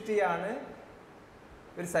സ്പെസിഫിസിറ്റിയാണ്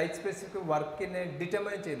ഒരു സൈറ്റ് സ്പെസിഫിക് വർക്കിനെ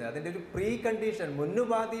ഡിറ്റർമൈൻ ചെയ്യുന്നത്. അതിൻ്റെ ഒരു പ്രീ കണ്ടീഷൻ,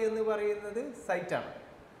 മുന്നുപാധി എന്ന് പറയുന്നത് സൈറ്റാണ്.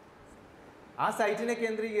 ആ സൈറ്റിനെ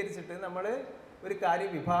കേന്ദ്രീകരിച്ചിട്ട് നമ്മൾ ഒരു കാര്യം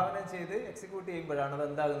വിഭാവനം ചെയ്ത് എക്സിക്യൂട്ട് ചെയ്യുമ്പോഴാണ് അത്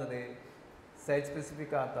എന്താകുന്നത്, സൈറ്റ്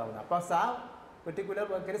സ്പെസിഫിക് ആർട്ടാവുന്നത്. അപ്പോൾ ആ പെർട്ടിക്കുലർ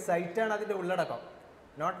വർക്കിൽ സൈറ്റാണ് അതിൻ്റെ ഉള്ളടക്കം,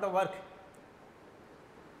 not the work.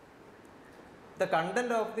 The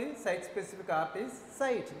content of the site specific art is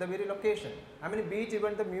site, the very location. I mean, be it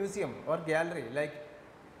even the museum or gallery, like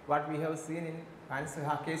what we have seen in Hans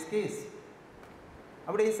Hake's case.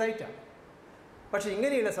 അവിടെ ഈ സൈറ്റാണ്. പക്ഷെ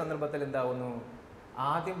ഇങ്ങനെയുള്ള സന്ദർഭത്തിൽ എന്താവുന്നു,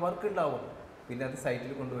 ആദ്യം work ഉണ്ടാവുന്നു, പിന്നെ അത്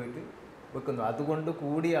സൈറ്റിൽ കൊണ്ടുപോയിട്ട് വെക്കുന്നു. അതുകൊണ്ട്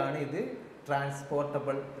കൂടിയാണ് ഇത്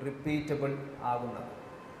ട്രാൻസ്പോർട്ടബിൾ, റിപ്പീറ്റബിൾ ആകുന്നത്.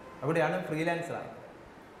 അവിടെയാണ് ഫ്രീലാൻസറായത്.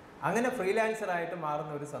 അങ്ങനെ ഫ്രീലാൻസറായിട്ട്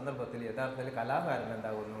മാറുന്ന ഒരു സന്ദർഭത്തിൽ യഥാർത്ഥത്തിൽ കലാകാരൻ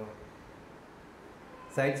എന്താകുന്നു,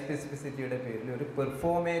 സൈറ്റ് സ്പെസിഫിസിറ്റിയുടെ പേരിൽ ഒരു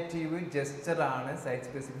പെർഫോമേറ്റീവ് ജെസ്ചറാണ് സൈറ്റ്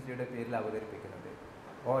സ്പെസിഫിസിറ്റിയുടെ പേരിൽ അവതരിപ്പിക്കുന്നത്.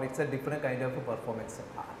 Or it's A different kind of performance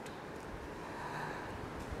art.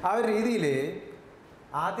 ആ ഒരു രീതിയിൽ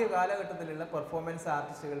ആദ്യ കാലഘട്ടത്തിലുള്ള പെർഫോമൻസ്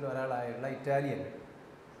ആർട്ടിസ്റ്റുകളിൽ ഒരാളായുള്ള ഇറ്റാലിയൻ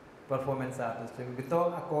പെർഫോമൻസ് ആർട്ടിസ്റ്റ് വിത്തോ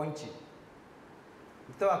അക്കോഞ്ചി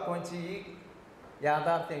ഈ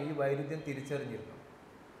യാഥാർത്ഥ്യം, ഈ വൈരുദ്ധ്യം തിരിച്ചറിഞ്ഞിരുന്നു.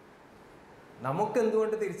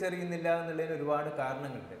 നമുക്കെന്തുകൊണ്ട് തിരിച്ചറിയുന്നില്ല എന്നുള്ളതിന് ഒരുപാട്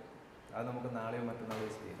കാരണങ്ങളുണ്ട്. അത് നമുക്ക് നാളെയോ മറ്റന്നാളോ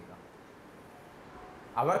വിശദീകരിക്കാം.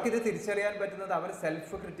 അവർക്കിത് തിരിച്ചറിയാൻ പറ്റുന്നത് അവർ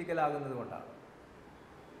സെൽഫ് ക്രിറ്റിക്കൽ ആകുന്നത് കൊണ്ടാണ്.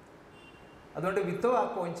 അതുകൊണ്ട് വിത്തോ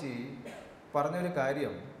അക്കോഞ്ചി പറഞ്ഞൊരു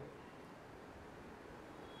കാര്യം,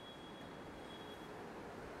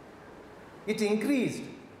 ഇറ്റ് ഇൻക്രീസ്ഡ്,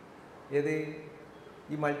 ഏത്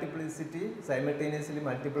ഈ മൾട്ടിപ്ലിസിറ്റി, സൈമൾട്ടേനിയസ്ലി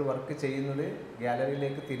മൾട്ടിപ്പിൾ വർക്ക് ചെയ്യുന്നത്,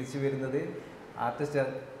 ഗാലറിയിലേക്ക് തിരിച്ചു വരുന്നത്,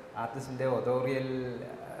 ആർട്ടിസ്റ്റിൻ്റെ ഒതോറിയൽ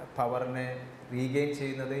പവറിനെ റീഗെയിൻ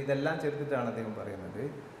ചെയ്യുന്നത്, ഇതെല്ലാം ചേർത്തിട്ടാണ് അദ്ദേഹം പറയുന്നത്.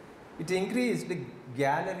 It increased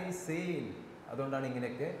gallery sale. അതുകൊണ്ടാണ്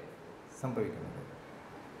ഇങ്ങനെയൊക്കെ സംഭവിക്കുന്നത്.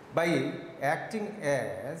 By acting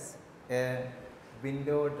as A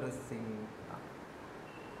window dressing.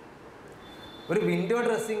 ഒരു വിൻഡോ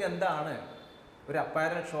ഡ്രസ്സിങ് എന്താണ് ഒരു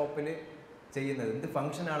അപ്പാരൽ ഷോപ്പിൽ ചെയ്യുന്നത്, എന്ത്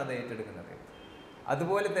ഫങ്ഷനാണ് അത് ഏറ്റെടുക്കുന്നത്,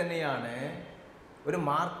 അതുപോലെ തന്നെയാണ് ഒരു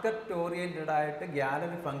മാർക്കറ്റ് ഓറിയൻറ്റഡ് ആയിട്ട്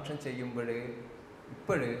ഗാലറി ഫങ്ഷൻ ചെയ്യുമ്പോൾ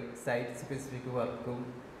ഇപ്പോൾ സൈറ്റ് സ്പെസിഫിക് വർക്കും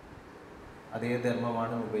അതേ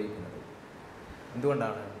ധർമ്മമാണ് ഉപയോഗിക്കുന്നത്.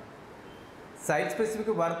 എന്തുകൊണ്ടാണ്? സൈറ്റ്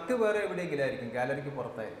സ്പെസിഫിക് വർക്ക് വേറെ എവിടെയെങ്കിലും ആയിരിക്കും, ഗാലറിക്ക്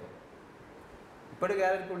പുറത്തായിരിക്കും. ഇപ്പോൾ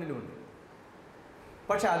ഗാലറിക്കുള്ളിലുമുണ്ട്.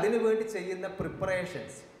 പക്ഷെ അതിനു വേണ്ടി ചെയ്യുന്ന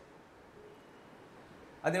പ്രിപ്പറേഷൻസ്,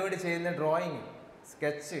 അതിനുവേണ്ടി ചെയ്യുന്ന drawing,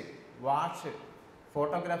 sketch, wash,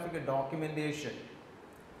 photographic documentation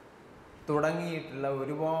തുടങ്ങിയിട്ടുള്ള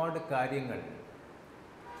ഒരുപാട് കാര്യങ്ങൾ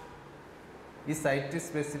ഈ സൈറ്റ്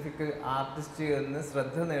സ്പെസിഫിക് ആർട്ടിസ്റ്റ് എന്ന്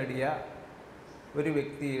ശ്രദ്ധ നേടിയ ഒരു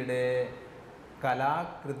വ്യക്തിയുടെ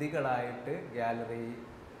കലാകൃതികളായിട്ട് ഗാലറി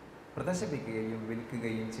പ്രദർശിപ്പിക്കുകയും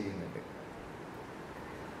വിൽക്കുകയും ചെയ്യുന്നുണ്ട്.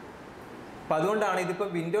 അപ്പം അതുകൊണ്ടാണ് ഇതിപ്പോൾ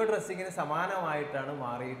വിൻഡോ ഡ്രസ്സിങ്ങിന് സമാനമായിട്ടാണ്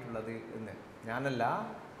മാറിയിട്ടുള്ളത് എന്ന് ഞാനല്ല,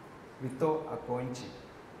 വിത്തോ അക്കോഞ്ചി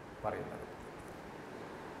പറയുന്നത്.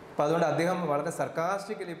 അപ്പം അതുകൊണ്ട് അദ്ദേഹം വളരെ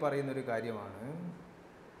സർക്കാസ്റ്റിക്കലി പറയുന്നൊരു കാര്യമാണ്.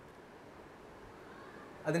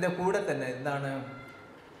 അതിൻ്റെ കൂടെ തന്നെ എന്താണ്,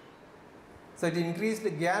 so it increased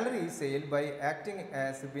gallery sale by acting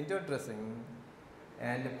as window dressing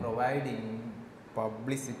and providing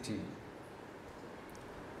publicity.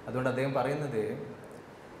 അതുകൊണ്ട് അദ്ദേഹം പറയുന്നത്,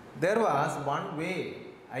 there was one way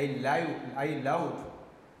I loved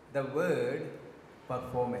the word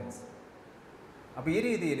performance. അപ്പോൾ ഈ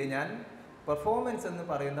രീതിയിൽ ഞാൻ പെർഫോമൻസ് എന്ന്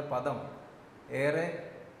പറയുന്ന പദം ഏറെ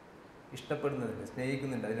ഇഷ്ടപ്പെടുന്നുണ്ട്,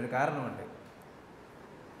 സ്നേഹിക്കുന്നുണ്ട്. അതിനൊരു കാരണമുണ്ട്.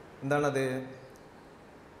 എന്താണത്?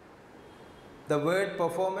 The word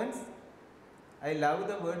performance, I love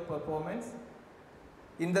the word performance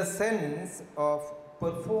in the sense of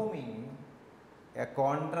performing A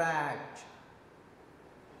contract.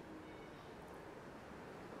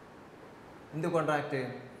 എന്ത് contract?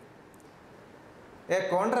 A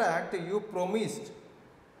contract you promised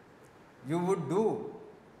you would do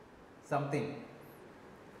something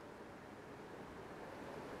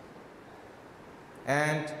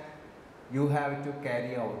and you have to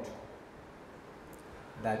carry out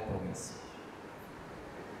that promise.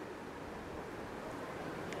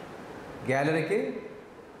 ഗാലറിക്ക്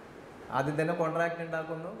ആദ്യം തന്നെ contract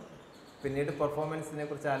ഉണ്ടാക്കുന്നു, പിന്നീട് പെർഫോമൻസിനെ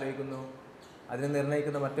കുറിച്ച് ആലോചിക്കുന്നു. അതിനെ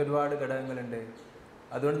നിർണ്ണയിക്കുന്ന മറ്റൊരുപാട് ഘടകങ്ങളുണ്ട്.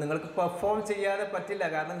 അതുകൊണ്ട് നിങ്ങൾക്ക് പെർഫോം ചെയ്യാതെ പറ്റില്ല.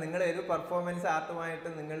 കാരണം നിങ്ങൾ ഒരു പെർഫോമൻസ് ആർട്ടുമായിട്ട്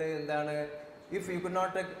നിങ്ങൾ എന്താണ്, if you could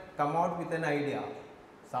not come out with an idea,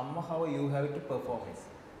 somehow you have to perform it.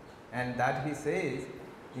 And that he says,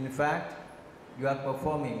 in fact, you are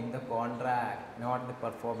performing the contract, not the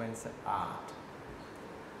performance art.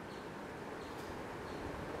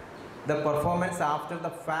 The performance after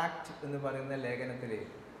the fact എന്ന് പറയുന്ന ലേഖനത്തിൽ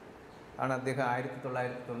ആണ് അദ്ദേഹം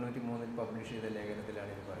 1993 publish ചെയ്ത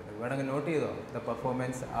ലേഖനത്തിലാണ് ഇത് പറയുന്നത്. വേണമെങ്കിൽ not ചെയ്തോ, ദ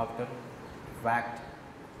പെർഫോമൻസ് ആഫ്റ്റർ ഫാക്ട്.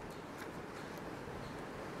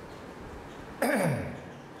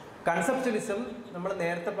 കൺസെപ്ച്വലിസം നമ്മൾ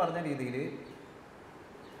നേരത്തെ പറഞ്ഞ രീതിയിൽ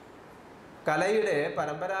കലയുടെ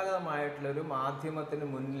പരമ്പരാഗതമായിട്ടുള്ളൊരു മാധ്യമത്തിന്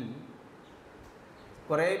മുന്നിൽ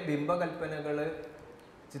കുറേ ബിംബകൽപ്പനകൾ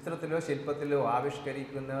ചിത്രത്തിലോ ശില്പത്തിലോ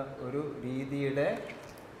ആവിഷ്കരിക്കുന്ന ഒരു രീതിയുടെ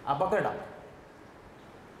അപകടം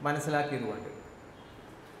മനസ്സിലാക്കിയതുകൊണ്ട്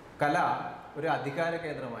കല ഒരു അധികാര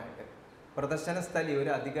കേന്ദ്രമായിട്ട്, പ്രദർശന സ്ഥലി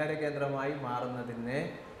ഒരു അധികാര കേന്ദ്രമായി മാറുന്നതിനെ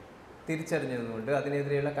തിരിച്ചറിഞ്ഞതുകൊണ്ട്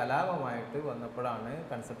അതിനെതിരെയുള്ള കലാപമായിട്ട് വന്നപ്പോഴാണ്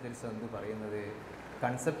കൺസെപ്ച്വലിസം എന്ന് പറയുന്നത്.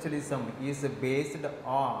 കൺസെപ്ച്വലിസം is based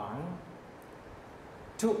on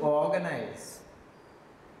to organise,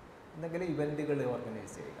 എന്തെങ്കിലും ഇവൻറ്റുകൾ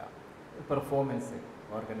ഓർഗനൈസ് ചെയ്യുക, പെർഫോമൻസ്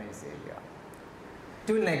ഓർഗനൈസ് ചെയ്യുക,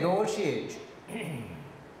 ടു നെഗോഷിയേറ്റ്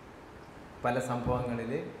പല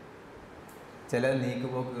സംഭവങ്ങളിൽ ചില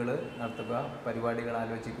നീക്കുപോക്കുകൾ നടത്തുക, പരിപാടികൾ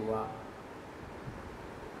ആലോചിക്കുക,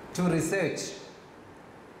 ടു റിസേർച്ച്,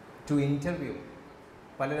 ടു ഇൻ്റർവ്യൂ,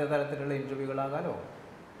 പല തരത്തിലുള്ള ഇൻ്റർവ്യൂകളാകാലോ.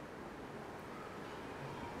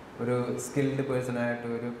 ഒരു സ്കിൽഡ് പേഴ്സണായിട്ട്,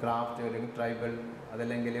 ഒരു ക്രാഫ്റ്റ് അല്ലെങ്കിൽ ട്രൈബൽ,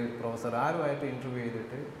 അതല്ലെങ്കിൽ ഒരു പ്രൊഫസർ, ആരുമായിട്ട് ഇൻ്റർവ്യൂ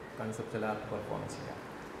ചെയ്തിട്ട് കൺസെപ്ച്വൽ ആർട്ട് പെർഫോം ചെയ്യാം.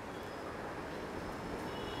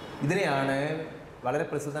 ഇതിനെയാണ് വളരെ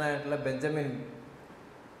പ്രസിദ്ധനായിട്ടുള്ള ബെഞ്ചമിൻ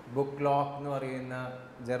ബുക്ലോക്ക് എന്ന് പറയുന്ന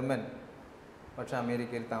ജർമ്മൻ, പക്ഷെ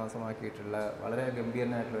അമേരിക്കയിൽ താമസമാക്കിയിട്ടുള്ള വളരെ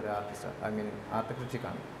ഗംഭീരനായിട്ടുള്ള ഒരു ആർട്ട്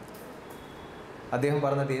ക്രിറ്റിക്കാണ്. അദ്ദേഹം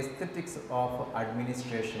പറഞ്ഞത് എസ്തെറ്റിക്സ് ഓഫ്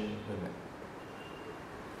അഡ്മിനിസ്ട്രേഷൻ എന്ന്.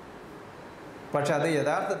 പക്ഷെ അത്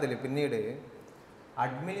യഥാർത്ഥത്തിൽ പിന്നീട്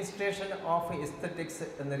അഡ്മിനിസ്ട്രേഷൻ ഓഫ് എസ്തെറ്റിക്സ്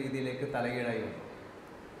എന്ന രീതിയിലേക്ക് തലകീഴായി വന്നു.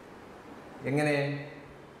 എങ്ങനെ?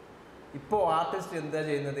 ഇപ്പോൾ ആർട്ടിസ്റ്റ് എന്താ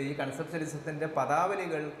ചെയ്യുന്നത്? ഈ കൺസെപ്ച്വലിസത്തിൻ്റെ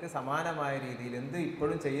പദാവലികൾക്ക് സമാനമായ രീതിയിൽ എന്ത്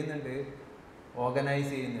ഇപ്പോഴും ചെയ്യുന്നുണ്ട്? ഓർഗനൈസ്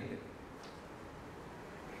ചെയ്യുന്നുണ്ട്,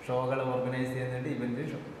 ഷോകൾ ഓർഗനൈസ് ചെയ്യുന്നുണ്ട്, ഇവൻ്റ്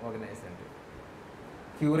ഓർഗനൈസ് ചെയ്യുന്നുണ്ട്,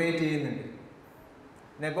 ക്യൂറേറ്റ് ചെയ്യുന്നുണ്ട്,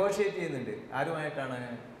 നെഗോഷിയേറ്റ് ചെയ്യുന്നുണ്ട്. ആരുമായിട്ടാണ്?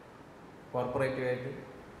 കോർപ്പറേറ്റീവായിട്ട്,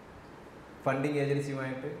 ഫണ്ടിങ്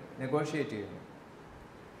ഏജൻസിയുമായിട്ട് നെഗോഷിയേറ്റ് ചെയ്യുന്നു,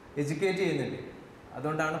 എഡ്യൂക്കേറ്റ് ചെയ്യുന്നുണ്ട്.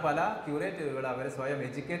 അതുകൊണ്ടാണ് പല ക്യൂറേറ്ററുകൾ അവരെ സ്വയം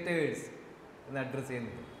എഡ്യൂക്കേറ്റേഴ്സ് എന്ന് അഡ്രസ്സ്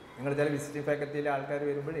ചെയ്യുന്നത്. നിങ്ങൾ ചില വിസിറ്റിംഗ് ആൾക്കാർ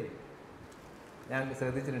വരുമ്പോഴേ ഞാൻ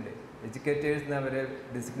ശ്രദ്ധിച്ചിട്ടുണ്ട്, എഡ്യൂക്കേറ്റേഴ്സ് എന്ന് അവരെ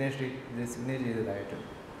ഡിസിഗ്നേറ്റ് ചെയ്തതായിട്ടുണ്ട്,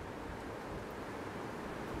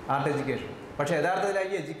 ആർട്ട് എഡ്യൂക്കേഷൻ. പക്ഷേ യഥാർത്ഥത്തിൽ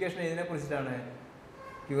ഈ എഡ്യൂക്കേഷൻ ഇതിനെക്കുറിച്ചിട്ടാണ്,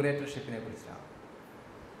 ക്യൂറേറ്റർഷിപ്പിനെ കുറിച്ചിട്ടാണ്.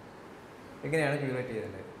 എങ്ങനെയാണ് ക്യൂറേറ്റ്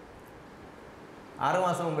ചെയ്തത്? 6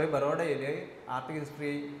 മാസം മുമ്പേ ബറോഡയിൽ ആർട്ട്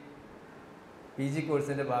ഹിസ്റ്ററി PG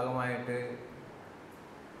കോഴ്സിൻ്റെ ഭാഗമായിട്ട്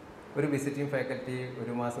ഒരു വിസിറ്റിംഗ് ഫാക്കൽറ്റി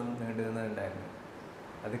 1 മാസം നീണ്ടുനിന്നുണ്ടായിരുന്നു.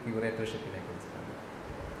 അത് ക്യൂറേറ്റർഷിപ്പിനെ കുറിച്ചിട്ടാണ്.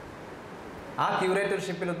 ആ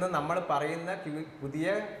ക്യൂറേറ്റർഷിപ്പിലൊന്നും നമ്മൾ പറയുന്ന പുതിയ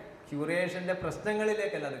ക്യൂറേഷൻ്റെ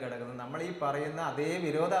പ്രശ്നങ്ങളിലേക്കല്ല അത് കിടക്കുന്നത്. നമ്മൾ ഈ പറയുന്ന അതേ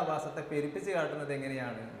വിരോധാഭാസത്തെ പെരുപ്പിച്ച് കാട്ടുന്നത്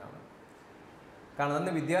എങ്ങനെയാണ് എന്നാണ്. കാരണം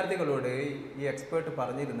അന്ന് വിദ്യാർത്ഥികളോട് ഈ എക്സ്പേർട്ട്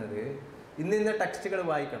പറഞ്ഞിരുന്നത്, ഇന്ന ടെക്സ്റ്റുകൾ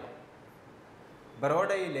വായിക്കണം.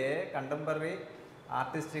 ബറോഡയിലെ കണ്ടംപററി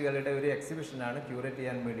ആർട്ടിസ്റ്റുകളുടെ ഒരു എക്സിബിഷനാണ് ക്യൂറേറ്റ്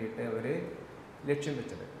ചെയ്യാൻ വേണ്ടിയിട്ട് അവർ ലക്ഷ്യം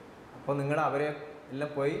വെച്ചത്. അപ്പോൾ നിങ്ങൾ അവരെ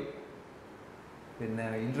എല്ലാം പോയി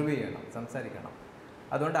ഇൻ്റർവ്യൂ ചെയ്യണം, സംസാരിക്കണം.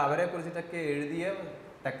 അതുകൊണ്ട് അവരെക്കുറിച്ചിട്ടൊക്കെ എഴുതിയ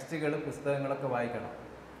ടെക്സ്റ്റുകൾ, പുസ്തകങ്ങളൊക്കെ വായിക്കണം.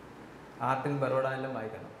 ആർട്ട് ഇൻ ബറോഡ എല്ലാം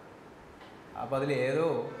വായിക്കണം. അപ്പോൾ അതിൽ ഏതോ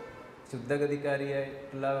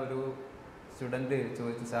ശുദ്ധഗതിക്കാരിയായിട്ടുള്ള ഒരു സ്റ്റുഡൻറ്റ്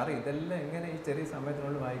ചോദിച്ചു, സാർ ഇതെല്ലാം എങ്ങനെ ഈ ചെറിയ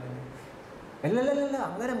സമയത്തിനുള്ളിൽ വായിക്കുന്നത്? അല്ലല്ലല്ല,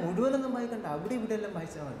 അങ്ങനെ മുഴുവനൊന്നും വായിക്കണ്ട, അവിടെ ഇവിടെ എല്ലാം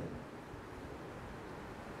വായിച്ചാൽ മതി.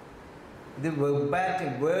 ഇത്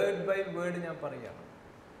വേർഡ് ബൈ വേർഡ് ഞാൻ പറയുകയാണ്.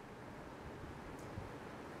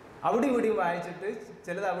 അവിടെ ഇവിടെയും വായിച്ചിട്ട്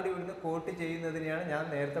ചിലത് അവിടെ ഇവിടുന്ന് കോട്ട് ചെയ്യുന്നതിനെയാണ് ഞാൻ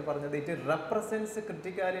നേരത്തെ പറഞ്ഞത്, it represents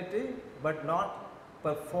criticality but not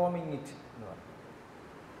performing it എന്ന് പറഞ്ഞു.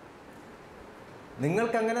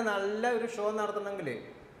 നിങ്ങൾക്കങ്ങനെ നല്ല ഒരു ഷോ നടത്തണമെങ്കിൽ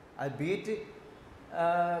അത് beat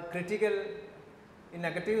critical in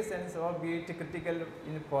negative sense or be it critical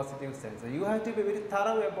in positive sense. You have to be very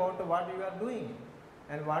thorough about what you are doing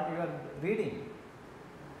and what you are reading.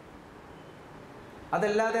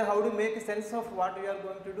 അതല്ലാതെ how to make sense of what you are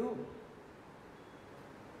going to do.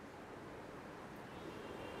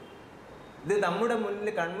 ഇത് നമ്മുടെ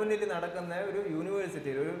കൺമുന്നിൽ നടക്കുന്ന ഒരു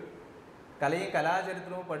യൂണിവേഴ്സിറ്റിയിൽ ഒരു കലയും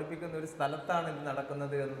കലാചരിത്രവും പഠിപ്പിക്കുന്ന ഒരു സ്ഥലത്താണ് ഇത്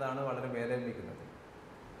നടക്കുന്നത് എന്നതാണ് വളരെ വേദനിപ്പിക്കുന്നത്.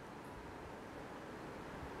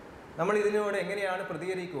 നമ്മൾ ഇതിനോട് എങ്ങനെയാണ്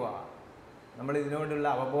പ്രതികരിക്കുക? നമ്മൾ ഇതിനോടുള്ള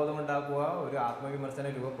അവബോധം ഉണ്ടാക്കുക, ഒരു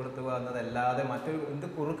ആത്മവിമർശനം രൂപപ്പെടുത്തുക എന്നതല്ലാതെ മറ്റൊരു എന്ത്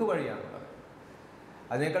കുറുക്ക് വഴിയാണുള്ളത്?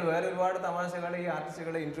 അതിനേക്കാൾ വേറെ ഒരുപാട് തമാശകൾ ഈ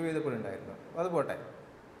ആർട്ടിസ്റ്റുകളെ ഇൻ്റർവ്യൂ ചെയ്തപ്പോഴുണ്ടായിരുന്നു. അത് പോട്ടെ.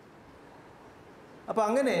 അപ്പോൾ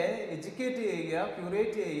അങ്ങനെ എഡ്യൂക്കേറ്റ് ചെയ്യുക,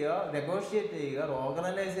 ക്യൂറേറ്റ് ചെയ്യുക, നെഗോഷിയേറ്റ് ചെയ്യുക,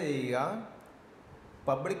 ഓർഗനൈസ് ചെയ്യുക,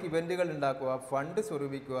 പബ്ലിക് ഇവൻറ്റുകൾ ഉണ്ടാക്കുക, ഫണ്ട്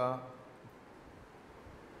സ്വരൂപിക്കുക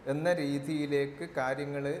എന്ന രീതിയിലേക്ക്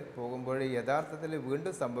കാര്യങ്ങൾ പോകുമ്പോൾ യഥാർത്ഥത്തിൽ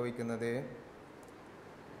വീണ്ടും സംഭവിക്കുന്നത്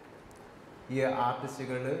ഈ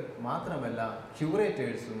ആർട്ടിസ്റ്റുകൾ മാത്രമല്ല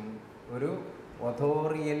ക്യൂറേറ്റേഴ്സും ഒരു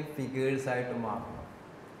ഒഥോറിയൽ ഫിഗേഴ്സായിട്ട് മാറണം.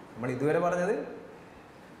 നമ്മൾ ഇതുവരെ പറഞ്ഞത്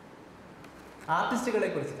ആർട്ടിസ്റ്റുകളെ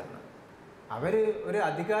കുറിച്ചിട്ടാണ്. അവർ ഒരു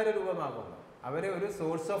അധികാര രൂപമാകുന്നു, അവർ ഒരു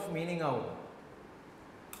സോഴ്സ് ഓഫ് മീനിങ് ആവുന്നു.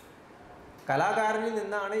 കലാകാരനിൽ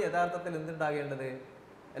നിന്നാണ് യഥാർത്ഥത്തിൽ എന്തുണ്ടാകേണ്ടത്?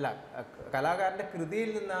 അല്ല, കലാകാരൻ്റെ കൃതിയിൽ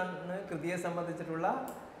നിന്നാണ് കൃതിയെ സംബന്ധിച്ചിട്ടുള്ള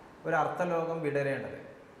ഒരു അർത്ഥലോകം വിടരേണ്ടത്.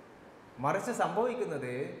 മറിച്ച്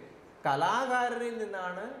സംഭവിക്കുന്നത് കലാകാരനിൽ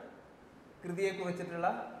നിന്നാണ് കൃതിയെക്കുറിച്ചിട്ടുള്ള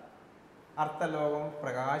അർത്ഥലോകം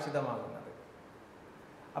പ്രകാശിതമാകുന്നത്.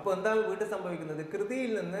 അപ്പോൾ എന്താണ് വീണ്ടും സംഭവിക്കുന്നത്?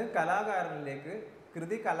 കൃതിയിൽ നിന്ന്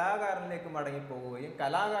കൃതി കലാകാരനിലേക്ക് മടങ്ങിപ്പോവുകയും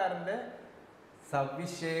കലാകാരൻ്റെ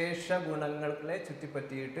സവിശേഷ ഗുണങ്ങളെ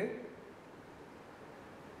ചുറ്റിപ്പറ്റിയിട്ട്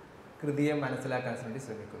കൃതിയെ മനസ്സിലാക്കാൻ വേണ്ടി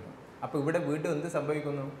ശ്രമിക്കുന്നു. അപ്പോൾ ഇവിടെ വീണ്ടും എന്ത്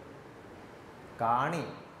സംഭവിക്കുന്നു? കാണി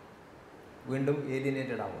വീണ്ടും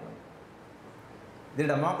ഏലിയനേറ്റഡ് ആവുന്നു. ഇത്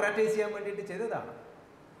ഡെമോക്രാറ്റൈസ് ചെയ്യാൻ വേണ്ടിയിട്ട് ചെയ്തതാണ്,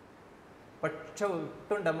 പക്ഷെ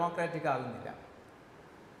ഒട്ടും ഡെമോക്രാറ്റിക് ആകുന്നില്ല.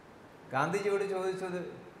 ഗാന്ധിജിയോട് ചോദിച്ചത്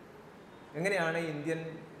എങ്ങനെയാണ് ഇന്ത്യൻ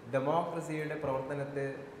ഡെമോക്രസിയുടെ പ്രവർത്തനത്തെ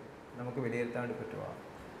നമുക്ക് വിലയിരുത്താൻ വേണ്ടി പറ്റുക?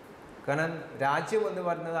 കാരണം രാജ്യം എന്ന്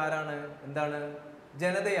പറയുന്നത് ആരാണ്? എന്താണ്?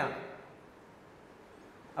 ജനതയാണ്.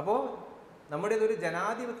 അപ്പോൾ നമ്മുടെ ഇതൊരു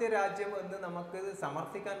ജനാധിപത്യ രാജ്യം എന്ന് നമുക്ക്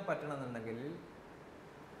സമർത്ഥിക്കാൻ പറ്റണമെന്നുണ്ടെങ്കിൽ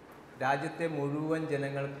രാജ്യത്തെ മുഴുവൻ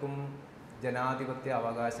ജനങ്ങൾക്കും ജനാധിപത്യ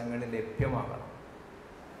അവകാശങ്ങൾ ലഭ്യമാകണം.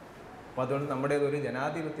 അപ്പോൾ അതുകൊണ്ട് നമ്മുടെ ഒരു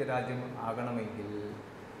ജനാധിപത്യ രാജ്യം ആകണമെങ്കിൽ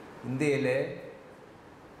ഇന്ത്യയിലെ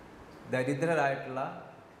ദരിദ്രരായിട്ടുള്ള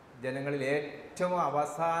ജനങ്ങളിൽ ഏറ്റവും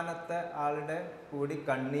അവസാനത്തെ ആളുടെ കൂടി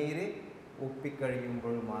കണ്ണീര്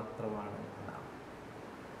ഒപ്പിക്കഴിയുമ്പോൾ മാത്രമാണ്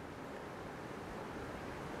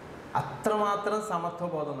അത്രമാത്രം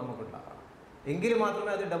സമത്വബോധം നമുക്കുണ്ടാകണം. എങ്കിൽ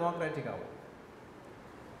മാത്രമേ അത് ഡെമോക്രാറ്റിക് ആവൂ.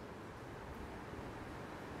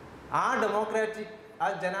 ആ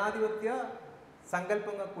ജനാധിപത്യ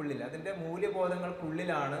സങ്കല്പങ്ങൾക്കുള്ളിൽ, അതിൻ്റെ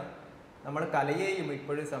മൂല്യബോധങ്ങൾക്കുള്ളിലാണ് നമ്മൾ കലയെയും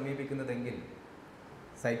ഇപ്പോഴും സമീപിക്കുന്നതെങ്കിൽ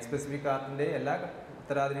സൈറ്റ് സ്പെസിഫിക് ആർട്ടിൻ്റെ എല്ലാ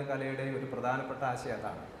ഉത്തരാധുനിക കലയുടെയും ഒരു പ്രധാനപ്പെട്ട ആശയം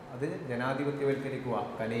അതാണ്. അത് ജനാധിപത്യവൽക്കരിക്കുക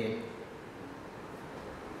കലയെ.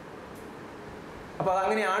 അപ്പോൾ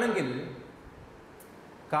അതങ്ങനെയാണെങ്കിൽ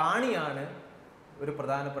കാണിയാണ് ഒരു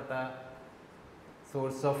പ്രധാനപ്പെട്ട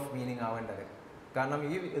സോഴ്സ് ഓഫ് മീനിങ് ആവേണ്ടത്. കാരണം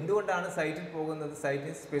ഈ എന്തുകൊണ്ടാണ് സൈറ്റിൽ പോകുന്നത്,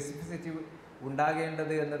 സൈറ്റിൽ സ്പെസിഫിസിറ്റി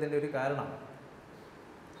ഉണ്ടാകേണ്ടത് എന്നതിൻ്റെ ഒരു കാരണം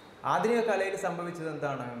ആധുനിക കലയിൽ സംഭവിച്ചത്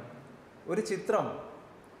എന്താണ്? ഒരു ചിത്രം,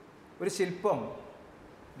 ഒരു ശില്പം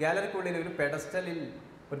ഗാലറിക്കുള്ളിൽ ഒരു പെഡസ്റ്റലിൽ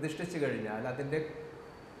പ്രതിഷ്ഠിച്ചു കഴിഞ്ഞാൽ അതിൻ്റെ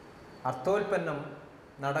അർത്ഥോൽപ്പന്നം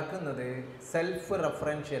നടക്കുന്നത് സെൽഫ്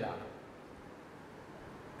റെഫറൻഷ്യലാണ്.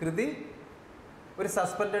 കൃതി ഒരു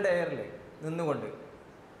സസ്പെൻഡഡ് എയറിൽ നിന്നുകൊണ്ട്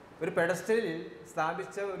ഒരു പെഡസ്റ്റലിൽ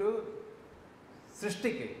സ്ഥാപിച്ച ഒരു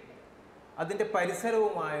സൃഷ്ടിക്ക് അതിൻ്റെ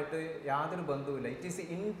പരിസരവുമായിട്ട് യാതൊരു ബന്ധവുമില്ല. It is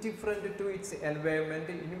indifferent to its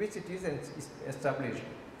environment in which it is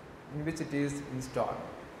established, in which it is installed,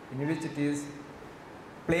 in which it is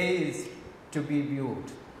placed to B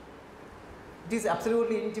viewed. It is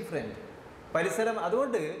absolutely indifferent. പരിസരം.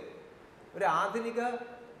 അതുകൊണ്ട് ഒരു ആധുനിക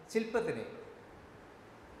ശില്പത്തിന്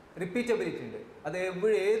റിപ്പീറ്റബിലിറ്റി ഉണ്ട്. അത്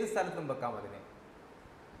ഏത് സ്ഥലത്തും വെക്കാം അതിനെ.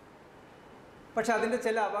 പക്ഷെ അതിൻ്റെ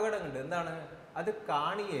ചില അപകടങ്ങളുണ്ട്. എന്താണ്? അത്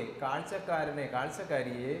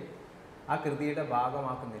കാഴ്ചക്കാരിയെ ആ കൃതിയുടെ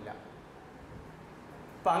ഭാഗമാക്കുന്നില്ല.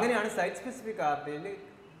 അപ്പം അങ്ങനെയാണ് സൈറ്റ് സ്പെസിഫിക് ആർട്ടിൽ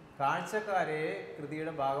കാഴ്ചക്കാരെ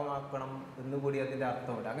കൃതിയുടെ ഭാഗമാക്കണം എന്നുകൂടി അതിൻ്റെ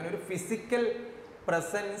അർത്ഥമുണ്ട്. അങ്ങനെ ഒരു physical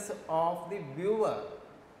presence of the viewer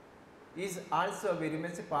is also very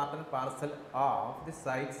much part and parcel of the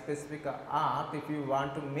site specific art if you want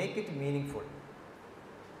to make it meaningful.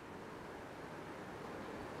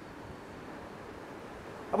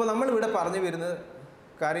 അപ്പോൾ നമ്മളിവിടെ പറഞ്ഞു വരുന്ന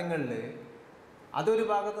കാര്യങ്ങളിൽ അതൊരു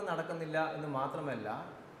ഭാഗത്ത് നടക്കുന്നില്ല എന്ന് മാത്രമല്ല,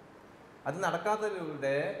 അത്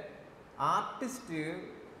നടക്കാത്തതിലൂടെ ആർട്ടിസ്റ്റ്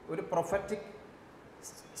ഒരു പ്രൊഫറ്റിക്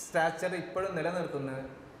സ്റ്റാച്ചർ ഇപ്പോഴും നിലനിർത്തുന്ന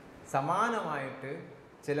സമാനമായിട്ട്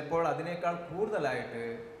ചിലപ്പോൾ അതിനേക്കാൾ കൂടുതലായിട്ട്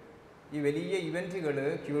ഈ വലിയ ഇവൻറ്റുകൾ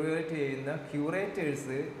ക്യൂറേറ്റ് ചെയ്യുന്ന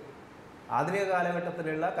ക്യൂറേറ്റേഴ്സ് ആധുനിക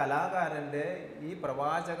കാലഘട്ടത്തിലുള്ള കലാകാരൻ്റെ ഈ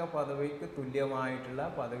പ്രവാചക പദവിക്ക് തുല്യമായിട്ടുള്ള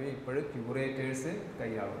പദവി ഇപ്പോഴും ക്യൂറേറ്റേഴ്സ്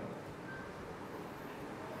കൈയാളുന്നു.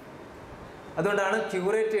 അതുകൊണ്ടാണ്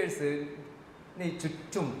ക്യൂറേറ്റേഴ്സിന്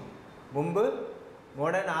ചുറ്റും, മുമ്പ്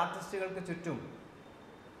മോഡേൺ ആർട്ടിസ്റ്റുകൾക്ക് ചുറ്റും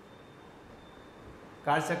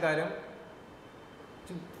കാഴ്ചക്കാരും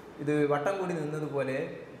ഇത് വട്ടം കൂടി നിന്നതുപോലെ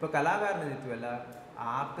ഇപ്പോൾ കലാകാരന് ചുറ്റുമല്ല,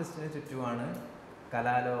 ആർട്ടിസ്റ്റിന് ചുറ്റുമാണ്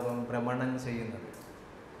കലാലോകം ഭ്രമണം ചെയ്യുന്നത്.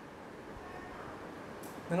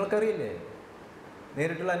 നിങ്ങൾക്കറിയില്ലേ,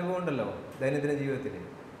 നേരിട്ടുള്ള അനുഭവം ഉണ്ടല്ലോ ദൈനംദിന ജീവിതത്തിൽ.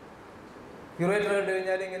 ക്യൂറേറ്റർ കണ്ടു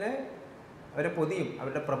കഴിഞ്ഞാൽ ഇങ്ങനെ അവരെ പൊതിയും,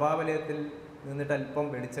 അവരുടെ പ്രഭാവലയത്തിൽ നിന്നിട്ട് അല്പം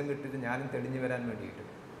വെളിച്ചം കിട്ടിയിട്ട് ഞാനും തെളിഞ്ഞു വരാൻ വേണ്ടിയിട്ട്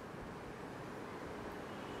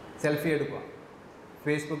സെൽഫി എടുക്കുക,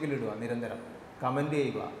 ഫേസ്ബുക്കിലിടുക, നിരന്തരം കമൻ്റ്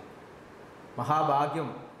ചെയ്യുക, മഹാഭാഗ്യം,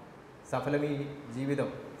 സഫലമീ ജീവിതം,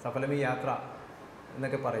 സഫലമീ യാത്ര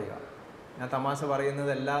എന്നൊക്കെ പറയുക. ഞാൻ തമാശ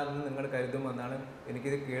പറയുന്നതല്ല എന്ന് നിങ്ങൾ കരുതുമെന്നാണ്.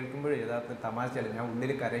 എനിക്കിത് കേൾക്കുമ്പോഴേ യഥാർത്ഥത്തിൽ തമാശയല്ല, ഞാൻ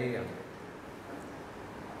ഉള്ളിൽ കരയുകയാണ്.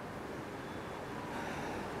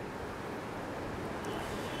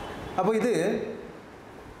 അപ്പോൾ ഇത്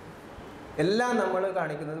എല്ലാം നമ്മൾ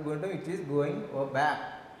കാണിക്കുന്നത് വീണ്ടും it is going back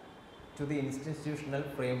to the institutional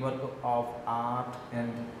framework of art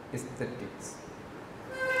and aesthetics.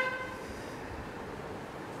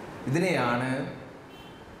 ഇതിനെയാണ്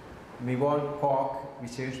മിവോൺ കോക്ക്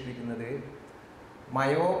വിശേഷിപ്പിക്കുന്നത്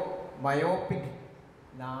myopic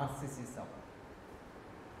narcissism.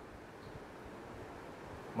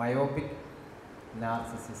 Myopic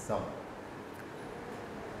narcissism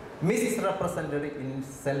മിസ്റെപ്രസെൻറ്റഡ് in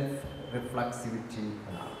self reflexivity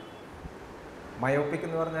എന്നാണ്. മയോപിക്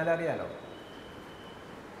എന്ന് പറഞ്ഞാൽ അറിയാലോ,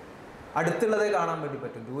 അടുത്തുള്ളതേ കാണാൻ വേണ്ടി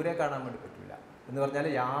പറ്റും, ദൂരെ കാണാൻ വേണ്ടി പറ്റില്ല എന്ന് പറഞ്ഞാൽ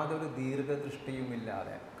യാതൊരു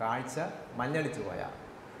ദീർഘദൃഷ്ടിയുമില്ലാതെ കാഴ്ച മഞ്ഞളിച്ചു പോയ,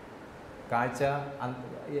 കാഴ്ച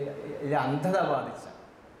അന്ധത ബാധിച്ച.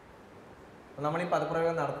 അപ്പം നമ്മൾ ഈ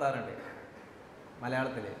പദപ്രയോഗം നടത്താറുണ്ട്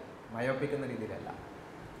മലയാളത്തിൽ, മയോപിക് എന്ന രീതിയിലല്ല.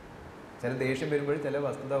 ചില ദേഷ്യം വരുമ്പോൾ, ചില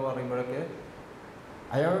വസ്തുത പറയുമ്പോഴൊക്കെ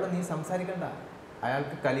അയാളോട് നീ സംസാരിക്കണ്ട,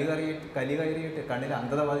 അയാൾക്ക് കലി കയറിയിട്ട് കണ്ണിൽ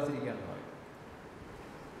അന്ധത ബാധിച്ചിരിക്കുകയാണെന്ന് പറയും.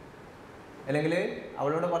 അല്ലെങ്കിൽ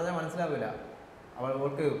അവളോട് പറഞ്ഞാൽ മനസ്സിലാവില്ല,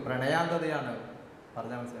 അവൾക്ക് പ്രണയാന്ധതയാണ്,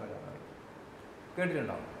 പറഞ്ഞാൽ മനസ്സിലാവില്ല പറയും.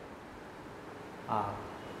 കേട്ടിട്ടുണ്ടോ? ആ,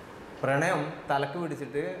 പ്രണയം തലക്ക്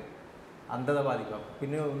പിടിച്ചിട്ട് അന്ധത ബാധിക്കാം,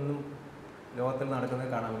 പിന്നെ ഒന്നും ലോകത്തിൽ നടക്കുന്നത്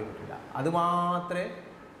കാണാൻ വേണ്ടി പറ്റില്ല, അതുമാത്രമേ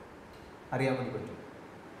അറിയാൻ വേണ്ടി പറ്റൂ.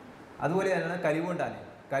 അതുപോലെ തന്നെയാണ്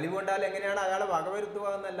കലിവുണ്ടാൽ എങ്ങനെയാണ് അയാളെ വകവരുത്തുക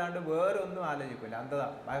എന്നല്ലാണ്ട് വേറൊന്നും ആലോചിക്കില്ല, അന്ധത,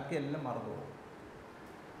 ബാക്കിയെല്ലാം മറന്നുപോകും.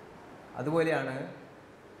 അതുപോലെയാണ്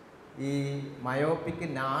ഈ മയോപിക്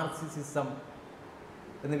നാർസിസിസം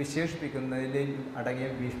എന്ന് വിശേഷിപ്പിക്കുന്നതിൽ അടങ്ങിയ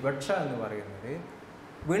വിവക്ഷ എന്ന് പറയുന്നത്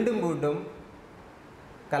വീണ്ടും വീണ്ടും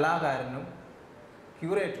കലാകാരനും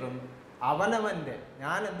ക്യൂറേറ്ററും അവനവൻ്റെ,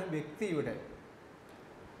 ഞാനെന്ന വ്യക്തിയുടെ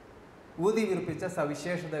ഊതി വീർപ്പിച്ച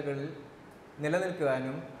സവിശേഷതകളിൽ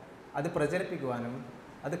നിലനിൽക്കുവാനും അത് പ്രചരിപ്പിക്കുവാനും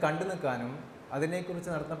അത് കണ്ടു നിൽക്കാനും അതിനെക്കുറിച്ച്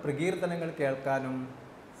നടത്തുന്ന പ്രകീർത്തനങ്ങൾ കേൾക്കാനും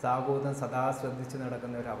സാഗോദം സദാ ശ്രദ്ധിച്ച്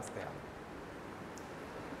നടക്കുന്ന ഒരവസ്ഥയാണ്.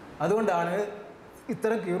 അതുകൊണ്ടാണ്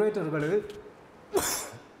ഇത്തരം ക്യൂറേറ്ററുകൾ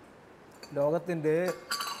ലോകത്തിൻ്റെ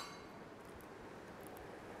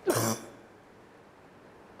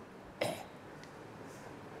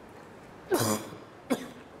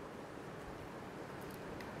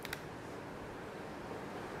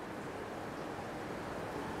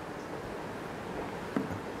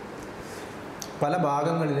പല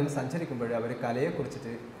ഭാഗങ്ങളിലും സഞ്ചരിക്കുമ്പോൾ അവർ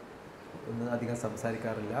കലയെക്കുറിച്ചിട്ട് ഒന്നും അധികം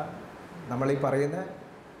സംസാരിക്കാറില്ല. നമ്മളീ പറയുന്ന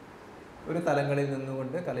ഒരു തലങ്ങളിൽ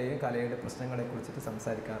നിന്നുകൊണ്ട് കലയും കലയുടെ പ്രശ്നങ്ങളെക്കുറിച്ചിട്ട്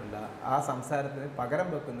സംസാരിക്കാറില്ല. ആ സംസാരത്തിന് പകരം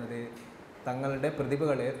വെക്കുന്നത് തങ്ങളുടെ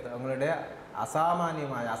പ്രതിഭകളെ, തങ്ങളുടെ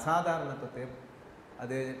അസാമാന്യമായ അസാധാരണത്വത്തെ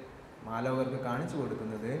അത് മാലോകർക്ക് കാണിച്ചു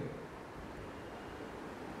കൊടുക്കുന്നത്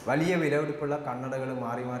വലിയ വിലപിടിപ്പുള്ള കണ്ണടകൾ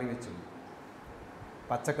മാറി മാറി വെച്ചു,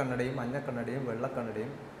 പച്ചക്കണ്ണടയും മഞ്ഞക്കണ്ണടയും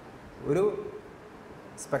വെള്ളക്കണ്ണടയും, ഒരു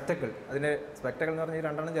സ്പെക്ടക്കിൾ, അതിൻ്റെ സ്പെക്ടക്കിൾ എന്ന് പറഞ്ഞാൽ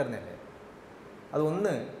രണ്ടെണ്ണം ചേർന്നല്ലേ,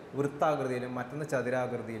 അതൊന്ന് വൃത്താകൃതിയിലും മറ്റൊന്ന്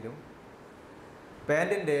ചതുരാകൃതിയിലും,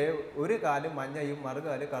 പാൻറ്റിൻ്റെ ഒരു കാല് മഞ്ഞയും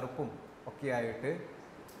മറുകാല് കറുപ്പും ഒക്കെയായിട്ട്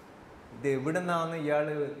ഇത് എവിടെ നിന്നാണ് ഇയാൾ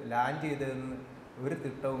ലാൻഡ് ചെയ്തതെന്ന് ഒരു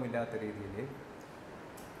തിട്ടവുമില്ലാത്ത രീതിയിൽ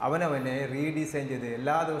അവനവനെ റീഡിസൈൻ ചെയ്ത്,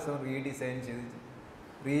 എല്ലാ ദിവസവും റീഡിസൈൻ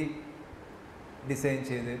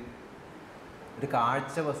ചെയ്ത് ഒരു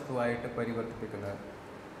കാഴ്ച വസ്തുവായിട്ട് പരിവർത്തിപ്പിക്കുന്നത്.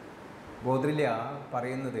 ബോദ്രില്യ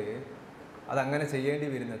പറയുന്നത് അതങ്ങനെ ചെയ്യേണ്ടി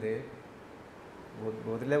വരുന്നത്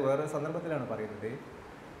ബോധിലെ വേറെ സന്ദർഭത്തിലാണ് പറയുന്നത്.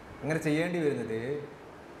 അങ്ങനെ ചെയ്യേണ്ടി വരുന്നത്,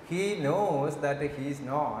 he knows that he is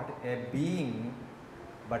not A being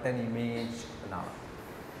but N image എന്നാണ്.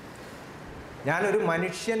 ഞാനൊരു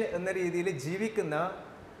മനുഷ്യൻ എന്ന രീതിയിൽ ജീവിക്കുന്ന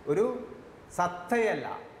ഒരു സത്തയല്ല,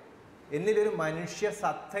 എന്നിലൊരു മനുഷ്യ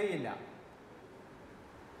സത്തയില്ല,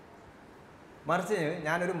 മറിച്ച്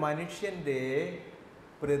ഞാനൊരു മനുഷ്യൻ്റെ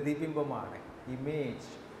പ്രതിബിംബമാണ്, ഇമേജ്.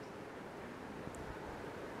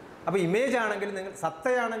 അപ്പോൾ ഇമേജ് ആണെങ്കിൽ, നിങ്ങൾ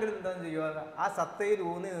സത്തയാണെങ്കിൽ എന്താണെന്ന് ചെയ്യുക, ആ സത്തയിൽ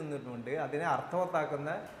ഊന്നി നിന്നിട്ടുണ്ട് അതിനെ അർത്ഥവത്താക്കുന്ന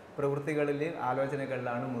പ്രവൃത്തികളിൽ,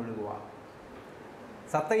 ആലോചനകളിലാണ് മുഴുകുക.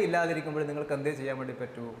 സത്തയില്ലാതിരിക്കുമ്പോൾ നിങ്ങൾക്ക് എന്തേ ചെയ്യാൻ വേണ്ടി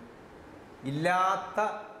പറ്റൂ? ഇല്ലാത്ത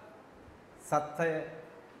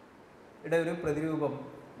സത്തയുടെ ഒരു പ്രതിരൂപം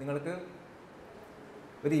നിങ്ങൾക്ക്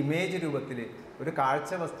ഒരു ഇമേജ് രൂപത്തിൽ, ഒരു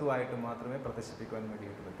കാഴ്ച വസ്തുവായിട്ട് മാത്രമേ പ്രദർശിപ്പിക്കുവാൻ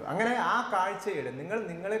വേണ്ടിയിട്ട് പറ്റൂ. അങ്ങനെ ആ കാഴ്ചയുടെ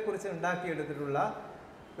നിങ്ങളെക്കുറിച്ച് ഉണ്ടാക്കിയെടുത്തിട്ടുള്ള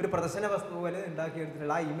ഒരു പ്രദർശന വസ്തു പോലെ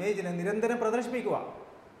ഉണ്ടാക്കിയെടുത്തിട്ടുള്ള ആ ഇമേജിനെ നിരന്തരം പ്രദർശിപ്പിക്കുക.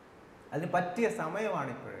 അതിന് പറ്റിയ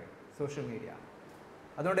സമയമാണിപ്പോൾ സോഷ്യൽ മീഡിയ.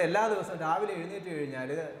 അതുകൊണ്ട് എല്ലാ ദിവസവും രാവിലെ എഴുന്നേറ്റ് കഴിഞ്ഞാൽ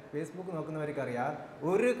ഫേസ്ബുക്ക് നോക്കുന്നവർക്കറിയാം,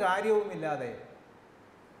 ഒരു കാര്യവുമില്ലാതെ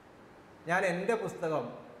ഞാൻ എൻ്റെ പുസ്തകം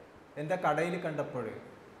എൻ്റെ കടയിൽ കണ്ടപ്പോൾ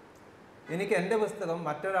എനിക്ക് എൻ്റെ പുസ്തകം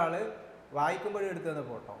മറ്റൊരാൾ വായിക്കുമ്പോഴും എടുത്തു തന്ന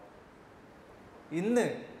ഫോട്ടോ, ഇന്ന്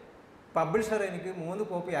പബ്ലിഷർ എനിക്ക് 3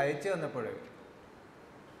 കോപ്പി അയച്ചു തന്നപ്പോൾ,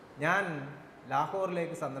 ഞാൻ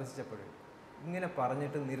ലാഹോറിലേക്ക് സന്ദർശിച്ചപ്പോൾ, ഇങ്ങനെ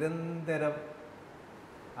പറഞ്ഞിട്ട് നിരന്തരം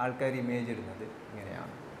ആൾക്കാർ ഇമേജ് ഇടുന്നത്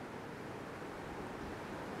ഇങ്ങനെയാണ്.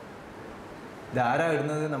 ഇതാരാ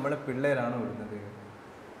ഇടുന്നത്? നമ്മുടെ പിള്ളേരാണോ ഇടുന്നത്?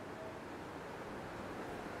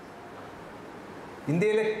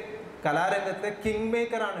 ഇന്ത്യയിലെ കലാരംഗത്തെ കിങ്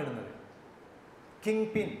മേക്കറാണ് ഇടുന്നത്, കിങ്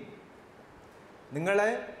പിൻ.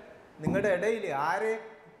 നിങ്ങളുടെ ഇടയിൽ ആരെ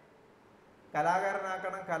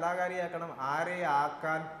കലാകാരനാക്കണം, കലാകാരിയാക്കണം, ആരെ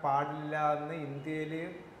ആക്കാൻ പാടില്ല എന്ന് ഇന്ത്യയിൽ,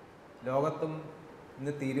 ലോകത്തും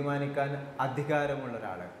ഇന്ന് തീരുമാനിക്കാൻ അധികാരമുള്ള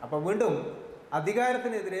ഒരാൾ. അപ്പോൾ വീണ്ടും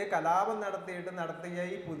അധികാരത്തിനെതിരെ കലാപം നടത്തിയ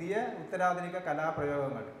ഈ പുതിയ ഉത്തരാധുനിക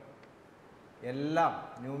കലാപ്രയോഗങ്ങൾ എല്ലാം,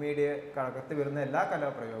 ന്യൂ മീഡിയക്കകത്ത് വരുന്ന എല്ലാ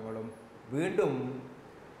കലാപ്രയോഗങ്ങളും വീണ്ടും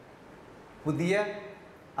പുതിയ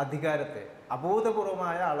അധികാരത്തെ,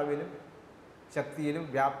 അഭൂതപൂർവമായ അളവിലും ശക്തിയിലും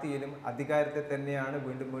വ്യാപ്തിയിലും അധികാരത്തെ തന്നെയാണ്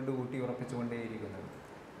വീണ്ടും വീണ്ടും ഊട്ടി ഉറപ്പിച്ചുകൊണ്ടേയിരിക്കുന്നത്.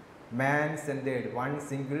 മാൻ centered, one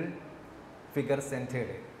single figure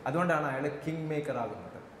centered. അതുകൊണ്ടാണ് അയാൾ കിങ് മേക്കർ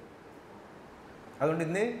ആകുന്നത്. അതുകൊണ്ട്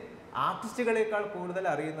ഇന്ന് ആർട്ടിസ്റ്റുകളേക്കാൾ കൂടുതൽ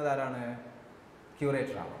അറിയുന്നത് ആരാണ്?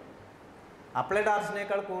 ക്യൂറേറ്ററാണ്. അപ്ലൈഡ്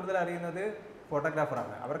ആർട്സിനേക്കാൾ കൂടുതൽ അറിയുന്നത്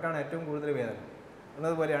ഫോട്ടോഗ്രാഫറാണ്. അവർക്കാണ് ഏറ്റവും കൂടുതൽ വേതനം.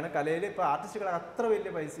 എന്നതുപോലെയാണ് കലയിൽ ഇപ്പോൾ ആർട്ടിസ്റ്റുകൾ അത്ര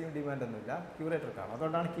വലിയ പൈസയും ഡിമാൻഡൊന്നുമില്ല, ക്യൂറേറ്റർക്കാണ്.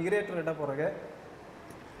 അതുകൊണ്ടാണ് ക്യൂറേറ്ററുടെ പുറകെ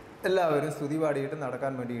എല്ലാവരും സ്തുതി പാടിയിട്ട്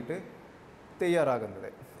നടക്കാൻ വേണ്ടിയിട്ട് തയ്യാറാകുന്നത്.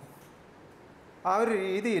 ആ ഒരു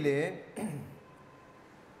രീതിയിൽ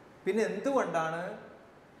പിന്നെ എന്തുകൊണ്ടാണ്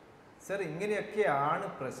സർ ഇങ്ങനെയൊക്കെയാണ്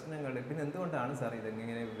പ്രശ്നങ്ങൾ, പിന്നെ എന്തുകൊണ്ടാണ് സാർ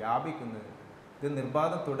ഇതെങ്ങനെ വ്യാപിക്കുന്നത്, ഇത്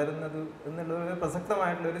നിർബാധം തുടരുന്നത് എന്നുള്ളൊരു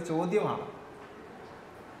പ്രസക്തമായിട്ടുള്ളൊരു ചോദ്യമാണ്.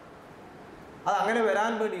 അതങ്ങനെ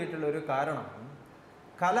വരാൻ വേണ്ടിയിട്ടുള്ളൊരു കാരണം,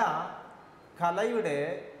 കലയുടെ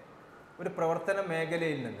ഒരു പ്രവർത്തന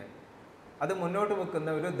മേഖലയിൽ നിന്ന്, അത് മുന്നോട്ട് വെക്കുന്ന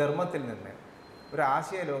ഒരു ധർമ്മത്തിൽ നിന്ന്, ഒരു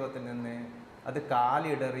ആശയ ലോകത്തിൽ നിന്ന് അത്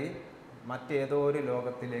കാലിടറി മറ്റേതോ ഒരു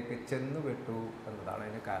ലോകത്തിലേക്ക് ചെന്നുവിട്ടു എന്നതാണ്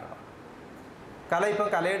അതിന് കാരണം. കല ഇപ്പം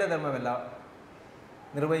കലയുടെ ധർമ്മമല്ല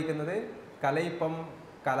നിർവഹിക്കുന്നത്, കല ഇപ്പം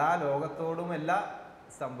കലാലോകത്തോടുമല്ല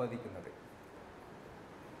സംവദിക്കുന്നത്.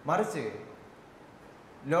 മറിച്ച്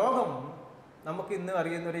ലോകം, നമുക്ക് ഇന്ന്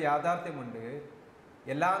അറിയുന്നൊരു യാഥാർത്ഥ്യമുണ്ട്,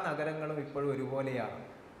 എല്ലാ നഗരങ്ങളും ഇപ്പോഴും ഒരുപോലെയാണ്.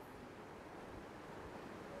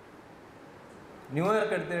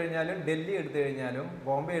 ന്യൂയോർക്ക് എടുത്തു കഴിഞ്ഞാലും, ഡൽഹി എടുത്തു കഴിഞ്ഞാലും,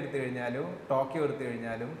 ബോംബെ എടുത്തു കഴിഞ്ഞാലും, ടോക്കിയോ എടുത്തു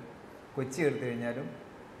കഴിഞ്ഞാലും, കൊച്ചി എടുത്തു കഴിഞ്ഞാലും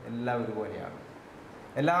എല്ലാം ഒരുപോലെയാണ്.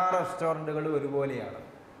 എല്ലാ റെസ്റ്റോറൻറ്റുകളും ഒരുപോലെയാണ്,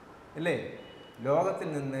 അല്ലേ? ലോകത്തിൽ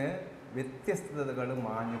നിന്ന് വ്യത്യസ്തതകൾ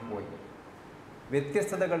മാഞ്ഞുപോയി.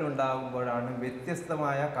 വ്യത്യസ്തതകൾ ഉണ്ടാകുമ്പോഴാണ്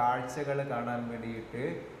വ്യത്യസ്തമായ കാഴ്ചകൾ കാണാൻ വേണ്ടിയിട്ട്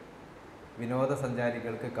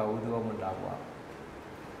വിനോദസഞ്ചാരികൾക്ക് കൗതുകമുണ്ടാവുക.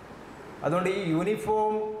 അതുകൊണ്ട് ഈ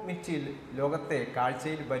യൂണിഫോമിറ്റിയിൽ ലോകത്തെ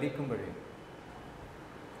കാഴ്ചയിൽ ഭരിക്കുമ്പോൾ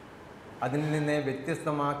അതിൽ നിന്ന്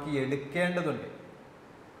വ്യത്യസ്തമാക്കി എടുക്കേണ്ടതുണ്ട്.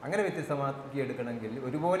 അങ്ങനെ വ്യത്യസ്തമാക്കി എടുക്കണമെങ്കിൽ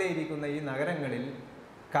ഒരുപോലെ ഇരിക്കുന്ന ഈ നഗരങ്ങളിൽ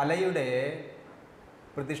കലയുടെ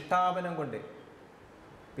പ്രതിഷ്ഠാപനം കൊണ്ട്,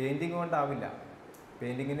 പെയിൻറ്റിങ് കൊണ്ടാവില്ല.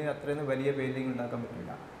 പെയിൻറ്റിങ്ങിന് അത്രയൊന്നും വലിയ പെയിൻറ്റിങ് ഉണ്ടാക്കാൻ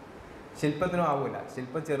പറ്റില്ല. ശില്പത്തിനും ആവില്ല.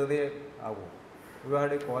 ശില്പം ചെറുതേ ആവും,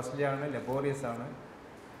 ഒരുപാട് കോസ്റ്റ്ലിയാണ്, ലബോറിയസ് ആണ്.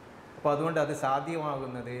 അപ്പോൾ അതുകൊണ്ട് അത്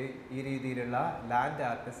സാധ്യമാകുന്നത് ഈ രീതിയിലുള്ള land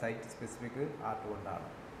art, site specific art കൊണ്ടാണ്.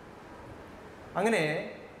 അങ്ങനെ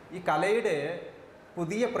ഈ കലയുടെ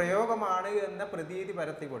പുതിയ പ്രയോഗമാണ് എന്ന പ്രതീതി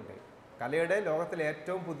പരത്തിക്കൊണ്ട്, കലയുടെ ലോകത്തിലെ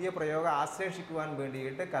ഏറ്റവും പുതിയ പ്രയോഗം ആശ്ലേഷിക്കുവാൻ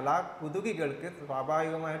വേണ്ടിയിട്ട് കലാകുതുകികൾക്ക്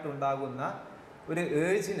സ്വാഭാവികമായിട്ടുണ്ടാകുന്ന ഒരു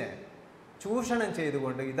ഏഴ്ജിനെ ചൂഷണം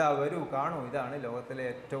ചെയ്തുകൊണ്ട് ഇതാ വരൂ കാണൂ, ഇതാണ് ലോകത്തിലെ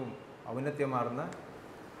ഏറ്റവും ഔന്നത്യമാർന്ന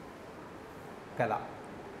കല.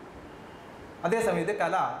 അതേസമയം ഇത്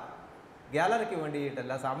കല ഗ്യാലറിക്ക്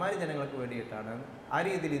വേണ്ടിയിട്ടല്ല, സാമാന്യ ജനങ്ങൾക്ക് വേണ്ടിയിട്ടാണ്. ആ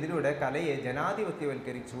രീതിയിൽ ഇതിലൂടെ കലയെ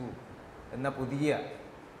ജനാധിപത്യവൽക്കരിച്ചു എന്ന പുതിയ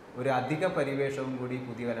ഒരു അധിക പരിവേഷവും കൂടി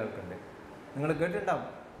പുതിയ കലകൾക്കുണ്ട്. നിങ്ങൾ കേട്ടിട്ടുണ്ടാവും,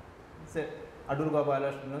 അടൂർ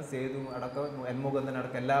ഗോപാലകൃഷ്ണനും സേതു അടക്കം എൻ മുകുന്ദൻ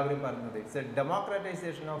അടക്കം എല്ലാവരും പറയുന്നത് ഇറ്റ്സ് എ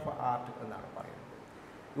ഡെമോക്രാറ്റൈസേഷൻ ഓഫ് ആർട്ട് എന്നാണ് പറയുന്നത്.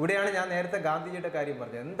 ഇവിടെയാണ് ഞാൻ നേരത്തെ ഗാന്ധിജിയുടെ കാര്യം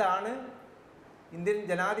പറഞ്ഞത്. എന്താണ് ഇന്ത്യൻ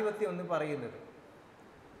ജനാധിപത്യം എന്ന് പറയുന്നത്?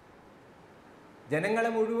 ജനങ്ങളെ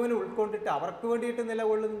മുഴുവൻ ഉൾക്കൊണ്ടിട്ട് അവർക്ക് വേണ്ടിയിട്ട്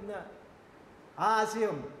നിലകൊള്ളുന്ന ആ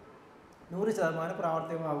ആശയം 100%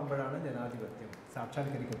 പ്രാവർത്തികമാകുമ്പോഴാണ് ജനാധിപത്യം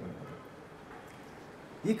സാക്ഷാത്കരിക്കപ്പെടുന്നത്.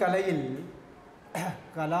 ഈ കലയിൽ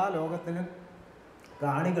കലാലോകത്തിനും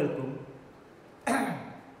കാണികൾക്കും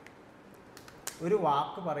ഒരു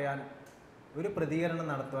വാക്ക് പറയാൻ, ഒരു പ്രതികരണം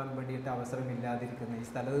നടത്തുവാൻ വേണ്ടിയിട്ട് അവസരമില്ലാതിരിക്കുന്ന ഈ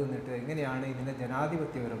സ്ഥലത്ത് നിന്നിട്ട് എങ്ങനെയാണ് ഇതിനെ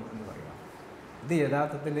ജനാധിപത്യപരം എന്ന് പറയുക? ഇത്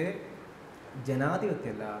യഥാർത്ഥത്തിൽ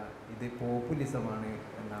ജനാധിപത്യമല്ല, ഇത് പോപ്പുലിസമാണ്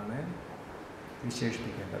എന്നാണ്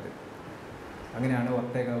വിശേഷിപ്പിക്കേണ്ടത്. അങ്ങനെയാണ്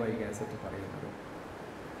ഒർട്ടേഗ വൈ ഗാസറ്റ് പറയുന്നത്.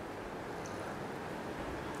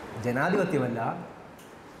 ജനാധിപത്യമല്ല,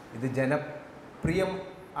 ഇത് ജനപ്രിയം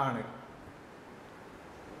ആണ്,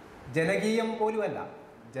 ജനകീയം പോലുമല്ല.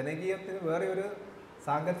 ജനകീയത്തിന് വേറെ ഒരു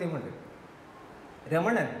സാങ്കത്യമുണ്ട്.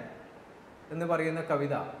 രമണൻ എന്ന് പറയുന്ന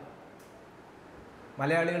കവിത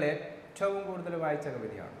മലയാളികൾ ഏറ്റവും കൂടുതൽ വായിച്ച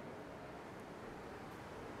കവിതയാണ്.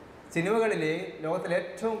 സിനിമകളിൽ ലോകത്തിൽ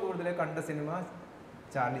ഏറ്റവും കൂടുതൽ കണ്ട സിനിമ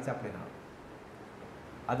ചാർലി ചാപ്ലിനാണ്.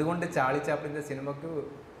 അതുകൊണ്ട് ചാർലി ചാപ്ലിൻ്റെ സിനിമക്ക്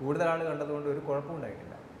കൂടുതൽ ആൾ കണ്ടതുകൊണ്ട് ഒരു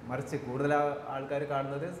കുഴപ്പമുണ്ടായിട്ടില്ല. മറിച്ച് കൂടുതൽ ആൾക്കാർ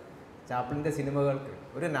കാണുന്നത് ചാപ്ലിൻ്റെ സിനിമകൾക്ക്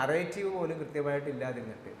ഒരു നറേറ്റീവ് പോലും കൃത്യമായിട്ട്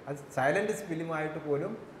ഇല്ലാതിരുന്നിട്ട് അത് സൈലൻറ്റ് ഫിലിമായിട്ട്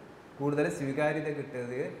പോലും കൂടുതൽ സ്വീകാര്യത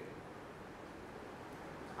കിട്ടിയത്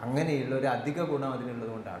അങ്ങനെയുള്ള ഒരു അധിക ഗുണം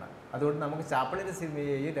അതിനുള്ളത് കൊണ്ടാണ്. അതുകൊണ്ട് നമുക്ക് ചാപ്ലിൻ്റെ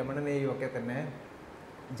സിനിമയെയും രമണനെയും ഒക്കെ തന്നെ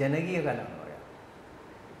ജനകീയ കല എന്ന് പറയാം.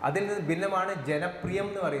 അതിൽ നിന്ന് ഭിന്നമാണ് ജനപ്രിയം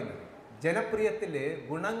എന്ന് പറയുന്നത്. ജനപ്രിയത്തിൽ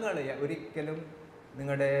ഗുണങ്ങൾ ഒരിക്കലും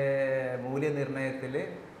നിങ്ങളുടെ മൂല്യനിർണ്ണയത്തിൽ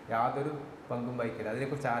യാതൊരു പങ്കും വഹിക്കില്ല,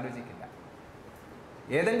 അതിനെക്കുറിച്ച് ആലോചിക്കില്ല.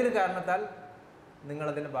 ഏതെങ്കിലും കാരണത്താൽ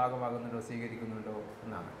നിങ്ങളതിൻ്റെ ഭാഗമാകുന്നുണ്ടോ, സ്വീകരിക്കുന്നുണ്ടോ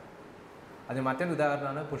എന്നാണ്. അതിന് മറ്റൊരു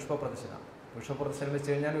ഉദാഹരണമാണ് പുഷ്പപ്രദർശനം. പുഷ്പപ്രദർശനം വെച്ച്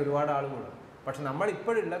കഴിഞ്ഞാൽ ഒരുപാട് ആളുകളും, പക്ഷെ നമ്മൾ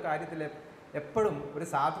ഇപ്പോഴുള്ള കാര്യത്തിൽ എപ്പോഴും ഒരു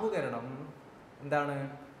സാധൂകരണം എന്താണ്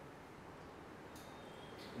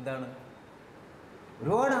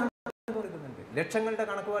ഒരുപാട് ആളുകൾ പറയുന്നുണ്ട്. ലക്ഷങ്ങളുടെ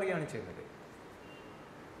കണക്ക് പറയുകയാണ് ചെയ്യുന്നത്.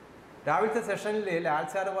 രാവിലത്തെ സെഷനിൽ ലാൽ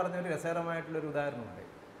സാർ പറഞ്ഞൊരു രസകരമായിട്ടുള്ളൊരു ഉദാഹരണമുണ്ട്.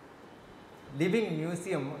 ലിവിങ്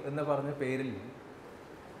മ്യൂസിയം എന്ന് പറഞ്ഞ പേരിൽ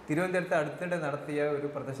തിരുവനന്തപുരത്ത് അടുത്തിടെ നടത്തിയ ഒരു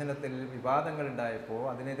പ്രദർശനത്തിൽ വിവാദങ്ങളുണ്ടായപ്പോൾ,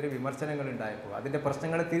 അതിനെതിരെ വിമർശനങ്ങളുണ്ടായപ്പോൾ, അതിൻ്റെ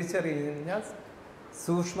പ്രശ്നങ്ങളെ തിരിച്ചറിഞ്ഞാൽ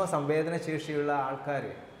സൂക്ഷ്മ സംവേദനശേഷിയുള്ള ആൾക്കാർ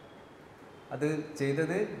അത്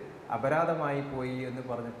ചെയ്തത് അപരാധമായി പോയി എന്ന്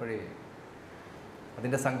പറഞ്ഞപ്പോഴേ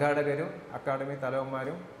അതിൻ്റെ സംഘാടകരും അക്കാദമി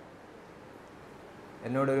തലവന്മാരും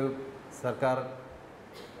എന്നോടൊരു സർക്കാർ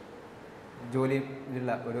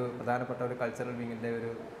ജോലിയിലുള്ള ഒരു പ്രധാനപ്പെട്ട ഒരു കൾച്ചറൽ വിങ്ങിൻ്റെ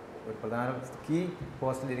ഒരു പ്രധാന കീ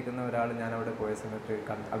പോസ്റ്റിലിരിക്കുന്ന ഒരാൾ ഞാൻ അവിടെ പോയ സമയത്ത്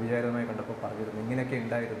അവിചാരിതമായി കണ്ടപ്പോൾ പറഞ്ഞിരുന്നു, ഇങ്ങനെയൊക്കെ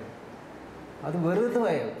ഉണ്ടായിരുന്നു. അത്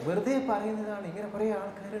വെറുതെ പറയുന്നതാണ്. ഇങ്ങനെ കുറേ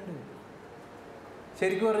ആൾക്കാരുണ്ട്.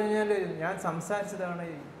 ശരിക്കും പറഞ്ഞു കഴിഞ്ഞാൽ ഞാൻ സംസാരിച്ചതാണ്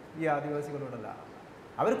ഈ ആദിവാസികളോടല്ല.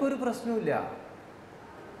 അവർക്കൊരു പ്രശ്നവുമില്ല.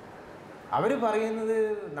 അവർ പറയുന്നത്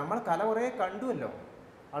നമ്മൾ കല കുറേ കണ്ടുവല്ലോ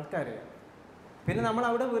ആൾക്കാർ, പിന്നെ നമ്മൾ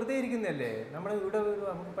അവിടെ വെറുതെ ഇരിക്കുന്നതല്ലേ, നമ്മൾ ഇവിടെ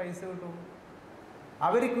നമുക്ക് പൈസ കിട്ടും,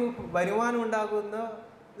 അവർക്ക് വരുമാനം ഉണ്ടാകുന്ന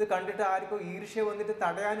ഇത് കണ്ടിട്ട് ആർക്കും ഈർഷ്യ വന്നിട്ട്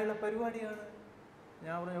തടയാനുള്ള പരിപാടിയാണ്.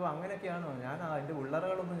 ഞാൻ പറഞ്ഞു അങ്ങനെയൊക്കെയാണോ? ഞാൻ അതിൻ്റെ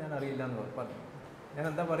ഉള്ളറകളൊന്നും ഞാൻ അറിയില്ല എന്ന് പറഞ്ഞു. ഞാൻ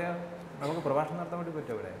എന്താ പറയുക, നമുക്ക് പ്രഭാഷണം നടത്താൻ വേണ്ടി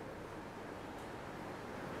പറ്റും അവിടെ.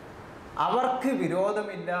 അവർക്ക്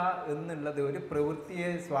വിരോധമില്ല എന്നുള്ളത് ഒരു പ്രവൃത്തിയെ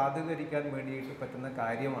സ്വാധീകരിക്കാൻ വേണ്ടിയിട്ട് പറ്റുന്ന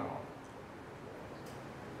കാര്യമാണോ?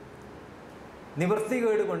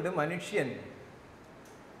 നിവൃത്തികേട് കൊണ്ട് മനുഷ്യൻ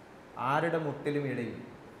ആരുടെ മുട്ടിലും ഇടയും.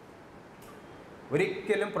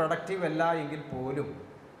 ഒരിക്കലും പ്രൊഡക്റ്റീവ് അല്ല എങ്കിൽ പോലും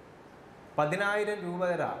 10,000 രൂപ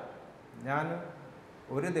തരാം, ഞാൻ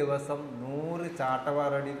ഒരു ദിവസം 100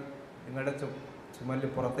 ചാട്ടവാറടി നിങ്ങളുടെ ചുമലിൽ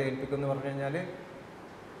പുറത്ത് ഏൽപ്പിക്കുമെന്ന് പറഞ്ഞു കഴിഞ്ഞാൽ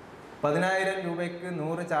 10,000 രൂപയ്ക്ക്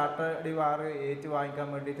 100 ചാട്ടടി വാറ് ഏറ്റ് വാങ്ങിക്കാൻ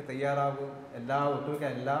വേണ്ടിയിട്ട് തയ്യാറാകും. ഒട്ടുമിക്ക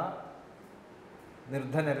എല്ലാ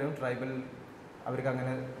നിർധനരും ട്രൈബൽ അവർക്ക്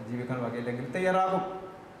അങ്ങനെ ജീവിക്കാൻ വകയില്ലെങ്കിൽ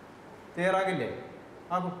തയ്യാറാകില്ലേ?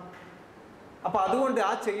 ആകും. അപ്പം അതുകൊണ്ട്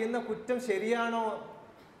ആ ചെയ്യുന്ന കുറ്റം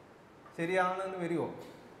ശരിയാണെന്ന് വരുമോ?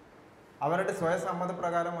 അവരുടെ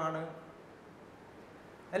സ്വയസമ്മതപ്രകാരമാണ്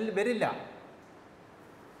വരില്ല.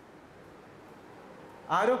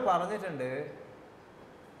 ആരോ പറഞ്ഞിട്ടുണ്ട്,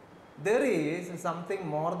 there is something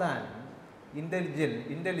more than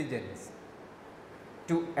intelligence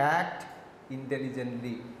to act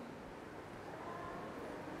intelligently.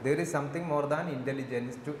 There is something more than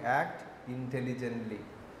intelligence, to act intelligently.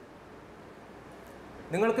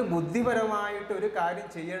 നിങ്ങൾക്ക് ബുദ്ധിപരമായിട്ട് ഒരു കാര്യം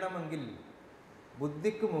ചെയ്യണമെങ്കിൽ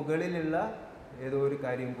ബുദ്ധിക്ക് മുകളിലുള്ള ഏതോ ഒരു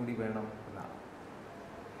കാര്യം കൂടി വേണം എന്നാണ്.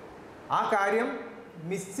 ആ കാര്യം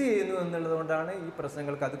മിസ് ചെയ്യുന്നു എന്നുള്ളത് കൊണ്ടാണ് ഈ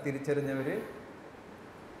പ്രശ്നങ്ങൾക്ക് അത് തിരിച്ചറിഞ്ഞവർ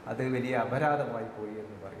അത് വലിയ അപരാധമായി പോയി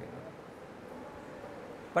എന്ന് പറയുന്നത്.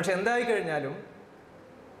 പക്ഷെ എന്തായി കഴിഞ്ഞാലും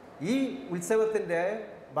ഈ ഉത്സവത്തിൻ്റെ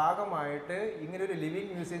ഭാഗമായിട്ട് ഇങ്ങനൊരു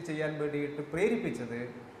ലിവിങ് മ്യൂസിയം ചെയ്യാൻ വേണ്ടിയിട്ട് പ്രേരിപ്പിച്ചത്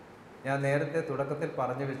ഞാൻ നേരത്തെ തുടക്കത്തിൽ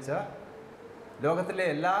പറഞ്ഞു വെച്ച ലോകത്തിലെ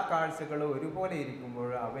എല്ലാ കാഴ്ചകളും ഒരുപോലെ ഇരിക്കുമ്പോൾ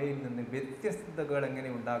അവയിൽ നിന്ന് വ്യത്യസ്തതകൾ എങ്ങനെ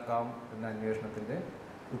ഉണ്ടാക്കാം എന്ന അന്വേഷണത്തിൻ്റെ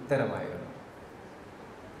ഉത്തരമായിരുന്നു.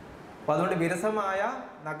 അപ്പോൾ അതുകൊണ്ട് വിരസമായ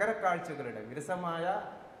നഗരക്കാഴ്ചകളുടെ, വിരസമായ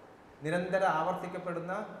നിരന്തരം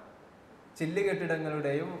ആവർത്തിക്കപ്പെടുന്ന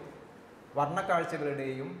ചില്ലുകെട്ടിടങ്ങളുടെയും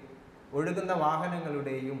വർണ്ണക്കാഴ്ചകളുടെയും ഒഴുകുന്ന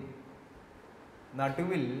വാഹനങ്ങളുടെയും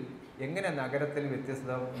നടുവിൽ എങ്ങനെ നഗരത്തിൽ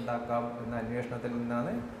വ്യത്യസ്തത ഉണ്ടാക്കാം എന്ന അന്വേഷണത്തിൽ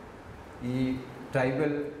നിന്നാണ് ഈ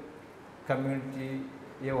ട്രൈബൽ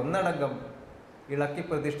കമ്മ്യൂണിറ്റിയെ ഒന്നടങ്കം ഇളക്കി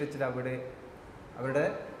പ്രതിഷ്ഠിച്ചിട്ട് അവരുടെ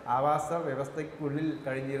ആവാസ വ്യവസ്ഥയ്ക്കുള്ളിൽ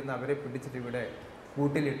കഴിഞ്ഞിരുന്ന അവരെ പിടിച്ചിട്ട് ഇവിടെ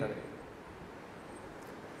കൂട്ടിലിട്ടത്.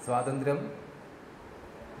 സ്വാതന്ത്ര്യം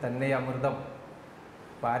തന്നെ അമൃതം,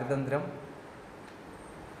 പാരതന്ത്ര്യം.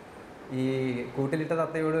 ഈ കൂട്ടിലിട്ട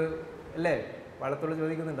തത്തയോട് അല്ലേ വളർത്തോട്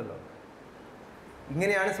ചോദിക്കുന്നുണ്ടല്ലോ,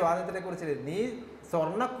 ഇങ്ങനെയാണ് സ്വാതന്ത്ര്യത്തെക്കുറിച്ച്. നീ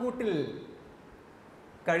സ്വർണ്ണക്കൂട്ടിൽ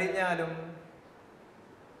കഴിഞ്ഞാലും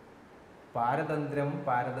പാരതന്ത്ര്യം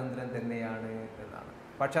തന്നെയാണ് എന്നാണ്.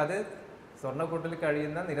 പക്ഷെ അത് സ്വർണ്ണക്കൂട്ടിൽ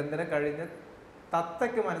കഴിയുന്ന നിരന്തരം കഴിഞ്ഞ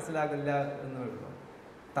തത്തയ്ക്ക് മനസ്സിലാകില്ല എന്നേ ഉള്ളൂ.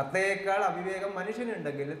 തത്തയേക്കാൾ അവിവേകം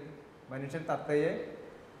മനുഷ്യനുണ്ടെങ്കിൽ മനുഷ്യൻ തത്തയെ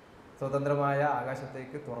സ്വതന്ത്രമായ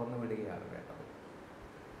ആകാശത്തേക്ക് തുറന്നു വിടുകയാണ് വേണ്ടത്.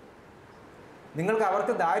 നിങ്ങൾക്ക്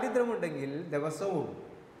അവർക്ക് ദാരിദ്ര്യമുണ്ടെങ്കിൽ ദിവസവും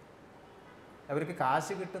അവർക്ക്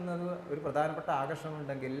കാശ് കിട്ടുന്നത് ഒരു പ്രധാനപ്പെട്ട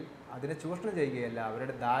ആകർഷണമുണ്ടെങ്കിൽ അതിനെ ചൂഷണം ചെയ്യുകയല്ല,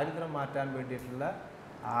 അവരുടെ ദാരിദ്ര്യം മാറ്റാൻ വേണ്ടിയിട്ടുള്ള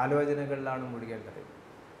ആലോചനകളിലാണ് മുഴുകേണ്ടത്.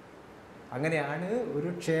 അങ്ങനെയാണ് ഒരു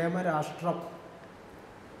ക്ഷേമരാഷ്ട്രം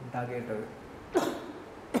ഉണ്ടാകേണ്ടത്.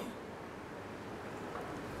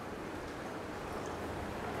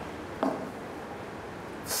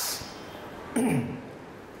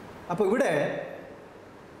 അപ്പോൾ ഇവിടെ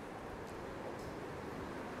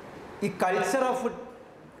ഈ culture of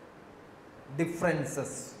differences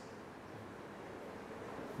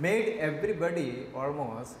made everybody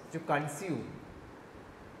almost to consume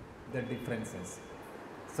the differences.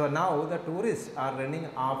 So now the tourists are running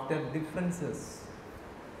after differences.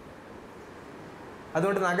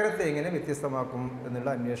 അതുകൊണ്ട് നഗരത്തെ എങ്ങനെ വ്യത്യസ്തമാക്കും എന്നുള്ള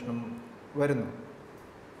അന്വേഷണം വരുന്നു.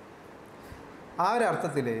 ആ ഒരു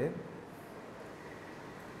അർത്ഥത്തിൽ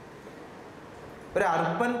ഒരു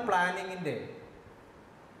അർബൻ പ്ലാനിങ്ങിൻ്റെ,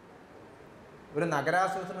 ഒരു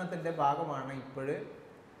നഗരാസൂത്രണത്തിൻ്റെ ഭാഗമാണ് ഇപ്പോൾ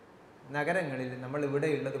നഗരങ്ങളിൽ നമ്മൾ ഇവിടെ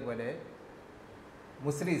ഉള്ളതുപോലെ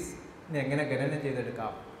മുസ്ലിംസിനെ എങ്ങനെ ഖനനം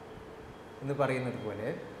ചെയ്തെടുക്കാം എന്ന് പറയുന്നത് പോലെ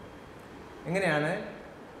എങ്ങനെയാണ്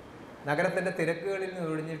നഗരത്തിൻ്റെ തിരക്കുകളിൽ നിന്ന്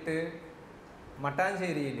ഒഴിഞ്ഞിട്ട്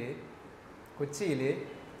മട്ടാഞ്ചേരിയിൽ, കൊച്ചിയിൽ,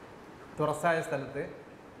 തുറസായ സ്ഥലത്ത്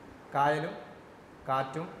കായലും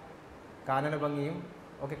കാറ്റും കാനന ഭംഗിയും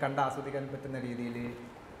ഒക്കെ കണ്ട് ആസ്വദിക്കാൻ പറ്റുന്ന രീതിയിൽ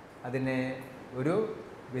അതിനെ ഒരു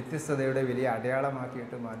വ്യത്യസ്തതയുടെ വലിയ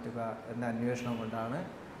അടയാളമാക്കിയിട്ട് മാറ്റുക എന്ന അന്വേഷണം കൊണ്ടാണ്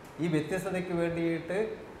ഈ വ്യത്യസ്തതയ്ക്ക് വേണ്ടിയിട്ട്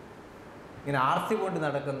ഇങ്ങനെ ആർത്തി കൊണ്ട്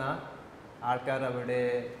നടക്കുന്ന ആൾക്കാർ അവിടെ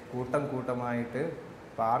കൂട്ടമായിട്ട്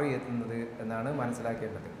പാറിയെത്തുന്നത് എന്നാണ്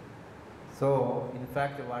മനസ്സിലാക്കേണ്ടത്. So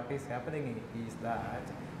in fact what is happening is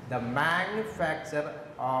that the manufacture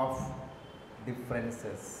of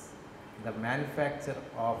differences, the manufacture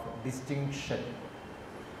of distinction,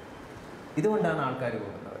 ഇതുകൊണ്ടാണ് ആൾക്കാർ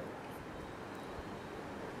കൂടുന്നത്.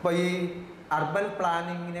 അപ്പോൾ ഈ അർബൻ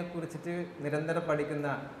പ്ലാനിങ്ങിനെ കുറിച്ചിട്ട് നിരന്തരം പഠിക്കുന്ന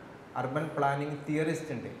അർബൻ പ്ലാനിങ്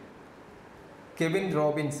തിയറിസ്റ്റ് ഉണ്ട്, കെവിൻ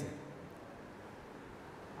റോബിൻസ്.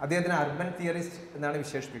 അദ്ദേഹത്തിന് അർബൻ തിയറിസ്റ്റ് എന്നാണ്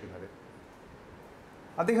വിശേഷിപ്പിക്കുന്നത്.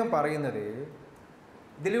 അദ്ദേഹം പറയുന്നത്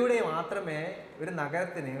ഇതിലൂടെ മാത്രമേ ഒരു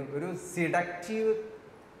നഗരത്തിന് ഒരു സിഡക്റ്റീവ്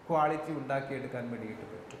ക്വാളിറ്റി ഉണ്ടാക്കിയെടുക്കാൻ വേണ്ടിയിട്ട്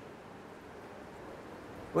പറ്റും.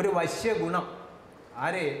 ഒരു വശ്യഗുണം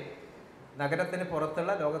ആരെ നഗരത്തിന്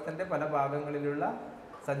പുറത്തുള്ള ലോകത്തിൻ്റെ പല ഭാഗങ്ങളിലുള്ള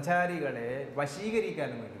സഞ്ചാരികളെ വശീകരിക്കാൻ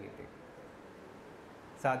വേണ്ടിയിട്ട്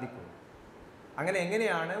സാധിക്കും. അങ്ങനെ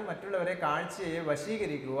എങ്ങനെയാണ് മറ്റുള്ളവരെ കാഴ്ചയെ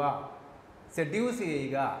വശീകരിക്കുക, സെഡ്യൂസ്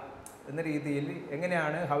ചെയ്യുക എന്ന രീതിയിൽ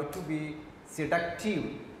എങ്ങനെയാണ് ഹൗ ടു ബി സിഡക്റ്റീവ്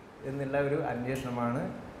എന്നുള്ള ഒരു അന്വേഷണമാണ്.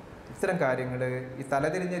 ഇത്തരം കാര്യങ്ങൾ ഈ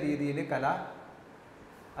തലതിരിഞ്ഞ രീതിയിൽ കല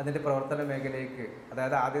അതിൻ്റെ പ്രവർത്തന മേഖലയ്ക്ക്,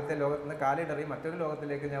 അതായത് ആദ്യത്തെ ലോകത്ത് നിന്ന് കാലിടറി മറ്റൊരു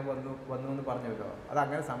ലോകത്തിലേക്ക് ഞാൻ വന്നു എന്ന് പറഞ്ഞല്ലോ,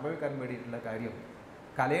 അതങ്ങനെ സംഭവിക്കാൻ വേണ്ടിയിട്ടുള്ള കാര്യം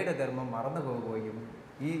കലയുടെ ധർമ്മം മറന്നു പോവുകയും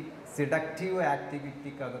ഈ സിഡക്റ്റീവ്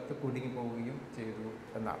ആക്ടിവിറ്റിക്കകത്ത് കുടുങ്ങിപ്പോവുകയും ചെയ്തു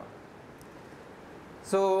എന്നാണ്.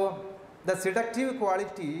 So the സിഡക്റ്റീവ്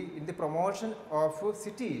quality in the promotion of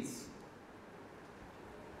cities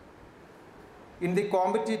in the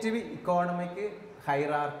competitive economic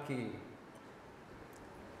hierarchy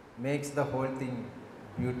makes the whole thing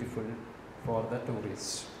beautiful for the tourist.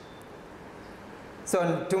 So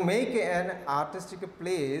to make an artistic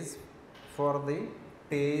place for the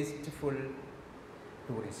tasteful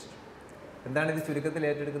tourist. എന്താണ് ഇത് ചുരുക്കത്തിൽ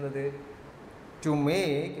ഏറ്റെടുക്കുന്നത്? To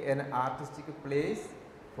make an artistic place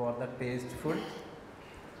for the tasteful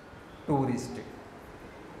tourist.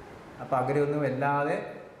 അപ്പം അങ്ങനെയൊന്നും അല്ലാതെ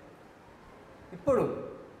ഇപ്പോഴും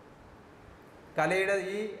കലയുടെ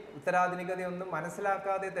ഈ ഉത്തരാധുനികതയൊന്നും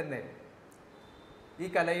മനസ്സിലാക്കാതെ തന്നെ ഈ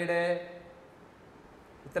കലയുടെ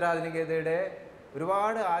ഉത്തരാധുനികതയുടെ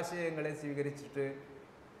ഒരുപാട് ആശയങ്ങളെ സ്വീകരിച്ചിട്ട്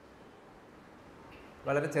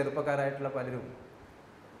വളരെ ചെറുപ്പക്കാരായിട്ടുള്ള പലരും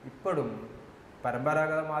ഇപ്പോഴും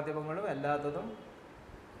പരമ്പരാഗത മാധ്യമങ്ങളും അല്ലാത്തതും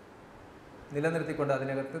നിലനിർത്തിക്കൊണ്ട്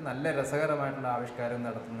അതിനകത്ത് നല്ല രസകരമായിട്ടുള്ള ആവിഷ്കാരം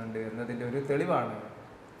നടത്തുന്നുണ്ട് എന്നതിൻ്റെ ഒരു തെളിവാണ്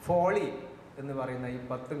ഫോളി എന്ന് പറയുന്ന ഈ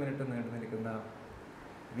 10 മിനിറ്റ് നീണ്ടു നിൽക്കുന്ന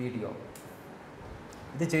വീഡിയോ.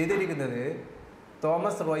 ഇത് ചെയ്തിരിക്കുന്നത്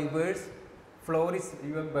തോമസ് റോയ്ബേഴ്സ്, ഫ്ലോറിസ്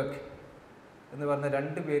യുവംബെക്ക് എന്ന് പറഞ്ഞ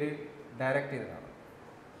 2 പേര് ഡയറക്റ്റ് ചെയ്തതാണ്.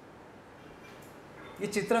 ഈ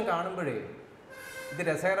ചിത്രം കാണുമ്പോഴേ ഇത്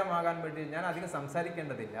രസകരമാകാൻ വേണ്ടി ഞാൻ അധികം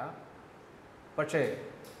സംസാരിക്കേണ്ടതില്ല, പക്ഷേ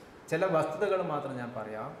ചില വസ്തുതകൾ മാത്രം ഞാൻ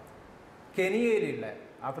പറയാം. കെനിയയിലുള്ള,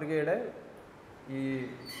 ആഫ്രിക്കയുടെ ഈ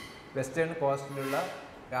വെസ്റ്റേൺ കോസ്റ്റിലുള്ള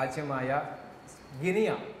രാജ്യമായ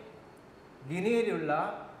ഗിനിയയിലുള്ള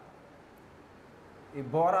ഈ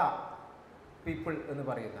ബോറ പീപ്പിൾ എന്ന്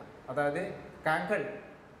പറയുന്ന, അതായത് കാങ്കൾ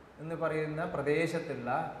എന്ന് പറയുന്ന പ്രദേശത്തുള്ള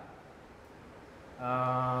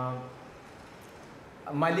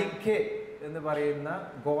മലിഖെ എന്ന് പറയുന്ന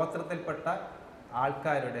ഗോത്രത്തിൽപ്പെട്ട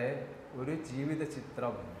ആൾക്കാരുടെ ഒരു ജീവിത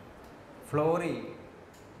ചിത്രം Flory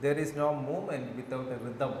there is no movement without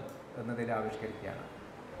rhythm എന്നതിൽ ആവിഷ്കരിക്കുകയാണ്.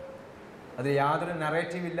 അത് യാതൊരു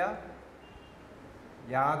നറേറ്റീവില്ല,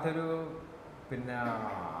 യാതൊരു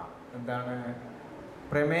എന്താണ്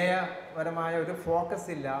പ്രമേയപരമായ ഒരു ഫോക്കസ്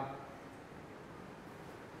ഇല്ല,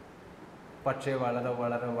 പക്ഷേ വളരെ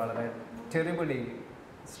വളരെ വളരെ ടെറിബിളി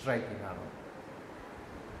സ്ട്രൈക്കിംഗ് ആണ്.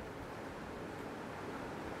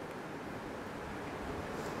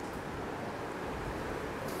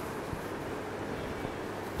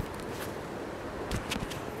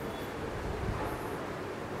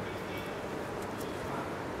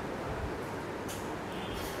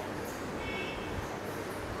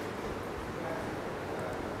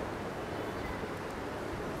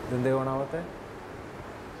 ഇതെന്തേ ഓണാവത്തെ?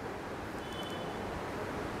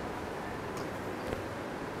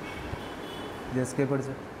 എസ്കേപ്പ്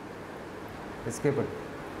അടിച്ച് എസ്കേപ്പ് അടി.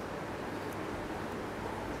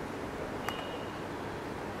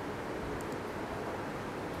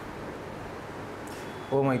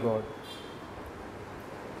 ഓ മൈ ഗോഡ്,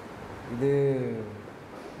 ഇത്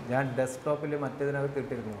ഞാൻ ഡെസ്ക്ടോപ്പിൽ മറ്റേതിനകത്ത്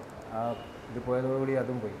ഇട്ടിരുന്നു. ഇത് പോയതോടുകൂടി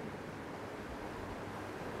അതും പോയി.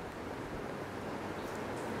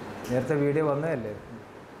 നേരത്തെ വീഡിയോ വന്നതല്ലേ?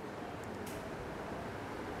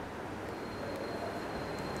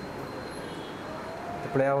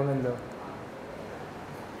 പ്ലേ ആവുന്നില്ലോ.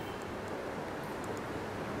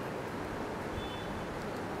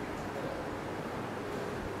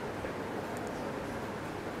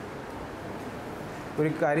 ഒരു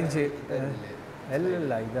കാര്യം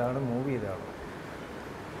അല്ലല്ല, ഇതാണ് മൂവി. ഇതാണ്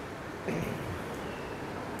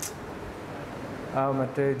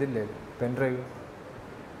മറ്റേ ഇതില്ലേ, പെൻഡ്രൈവ്.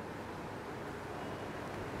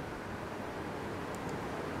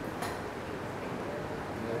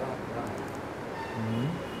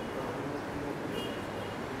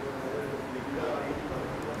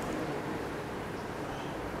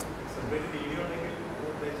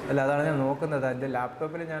 അല്ല, അതാണ് ഞാൻ നോക്കുന്നത്. എൻ്റെ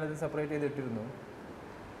ലാപ്ടോപ്പിൽ ഞാനത് സെപ്പറേറ്റ് ചെയ്തിട്ടിരുന്നു.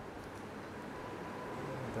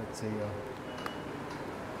 എന്താ ചെയ്യുക,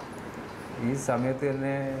 ഈ സമയത്ത്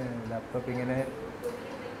തന്നെ ലാപ്ടോപ്പ് ഇങ്ങനെ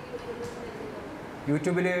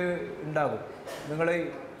യൂട്യൂബിൽ ഉണ്ടാകും. നിങ്ങൾ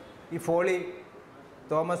ഈ ഫോളി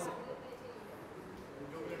തോമസ്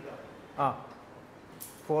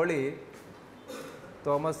ഫോളി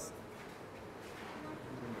തോമസ്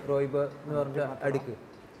റോയ്ബ് എന്ന് പറഞ്ഞ അടിക്ക്.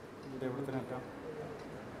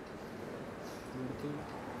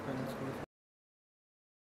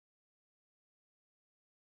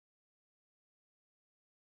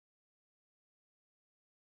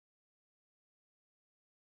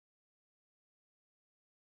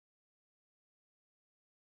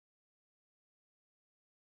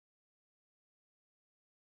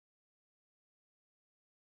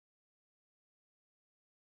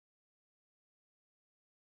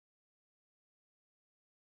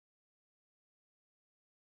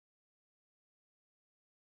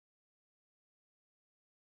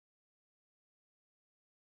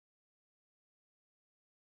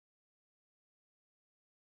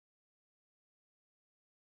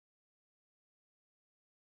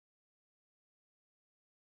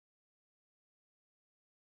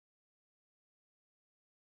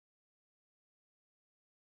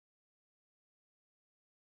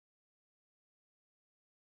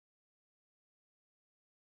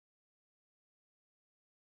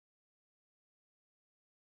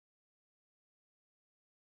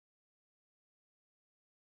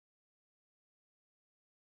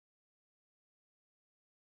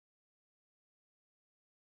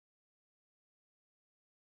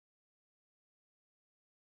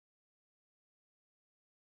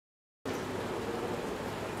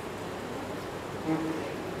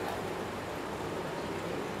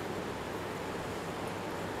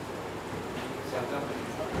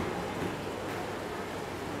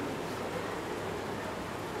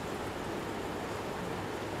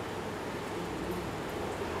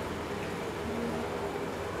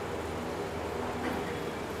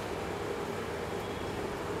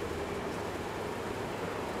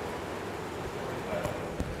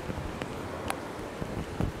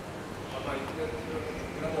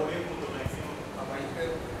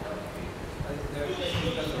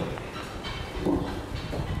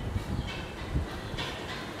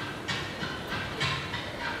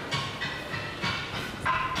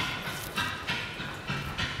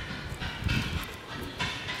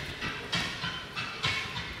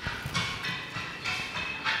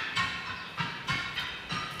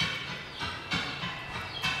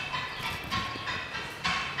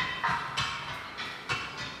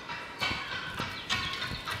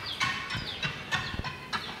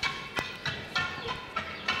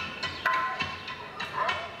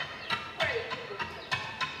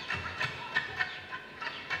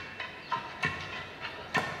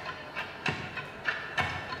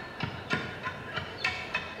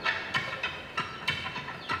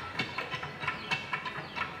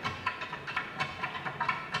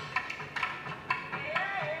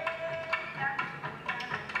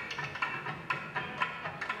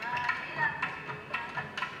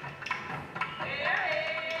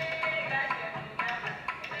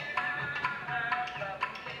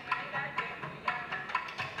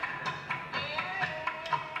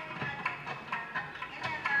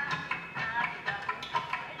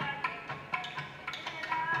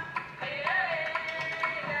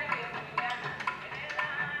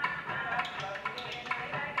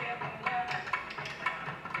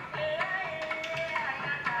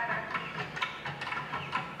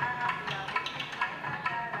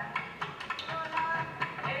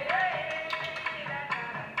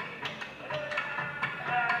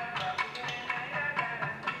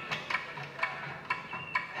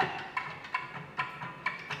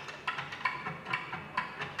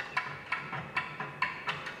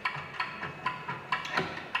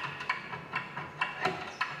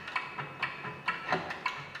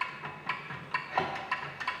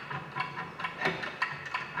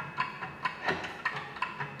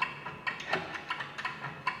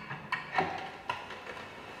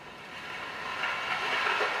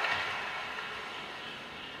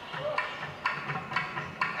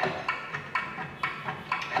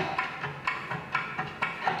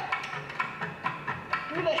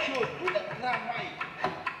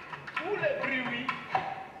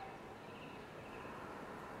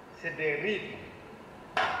 C'est des rythmes.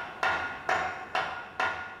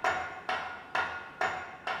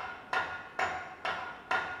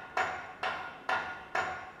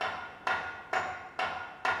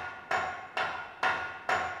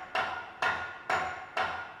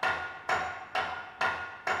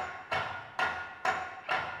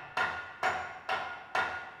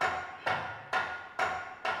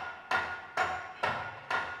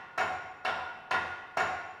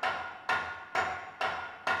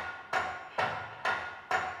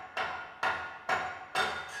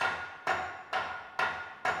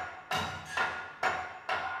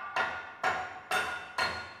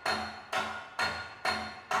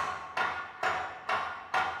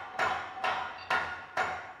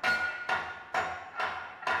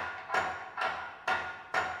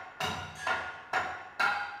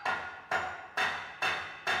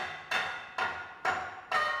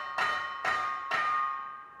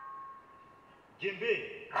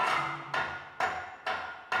 Djembé.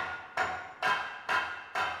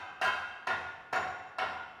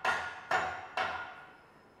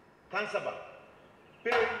 Kansaba.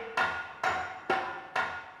 Peri.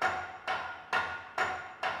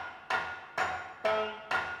 Pan.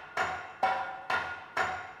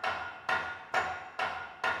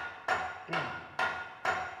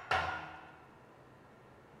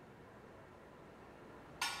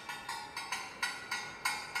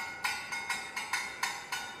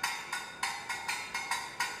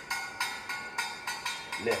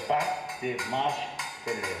 Les pas de marche,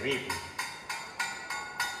 c'est le rythme.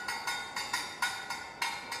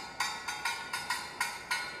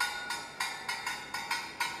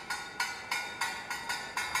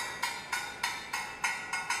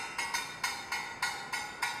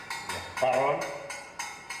 Les paroles,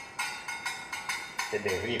 c'est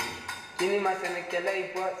des rythmes. Kini masenekela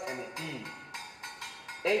ipo seneti.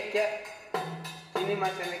 Eka. Kini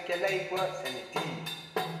masenekela ipo seneti.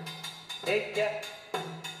 Eka.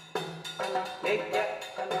 Ana. Eka.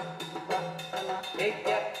 Ana. Ana.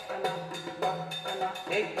 Eka. Ana. Ana.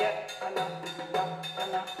 Eka. Ana.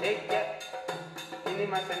 Eke, ini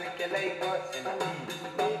masana kela ipo sena ti.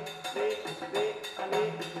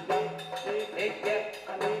 Eke,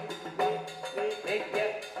 eke,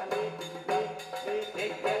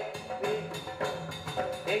 eke,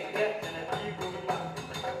 eke, sena ti gumma.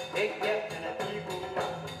 Eke, sena ti gumma.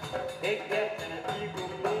 Eke, sena ti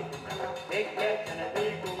gumma. Eke, sena ti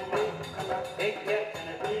gumma. Eke,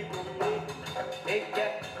 sena ti gumma.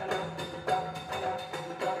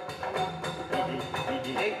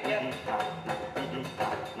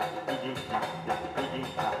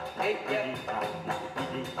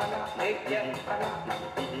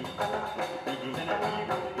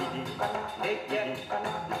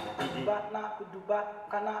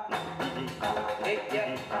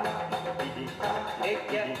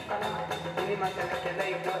 Eke, ini masana kela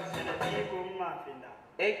ipo sena ti gumma finda.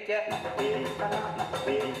 Eke,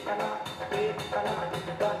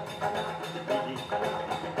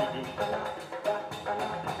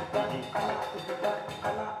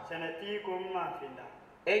 sena ti gumma finda.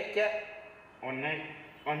 Eke,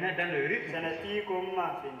 On est dans le rythme. sena ti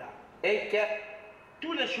gumma finda. Eke,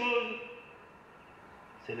 Toutes les choses,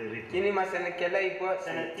 c'est le rythme. ini masana kela ipo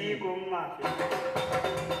sena ti gumma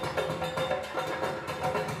finda.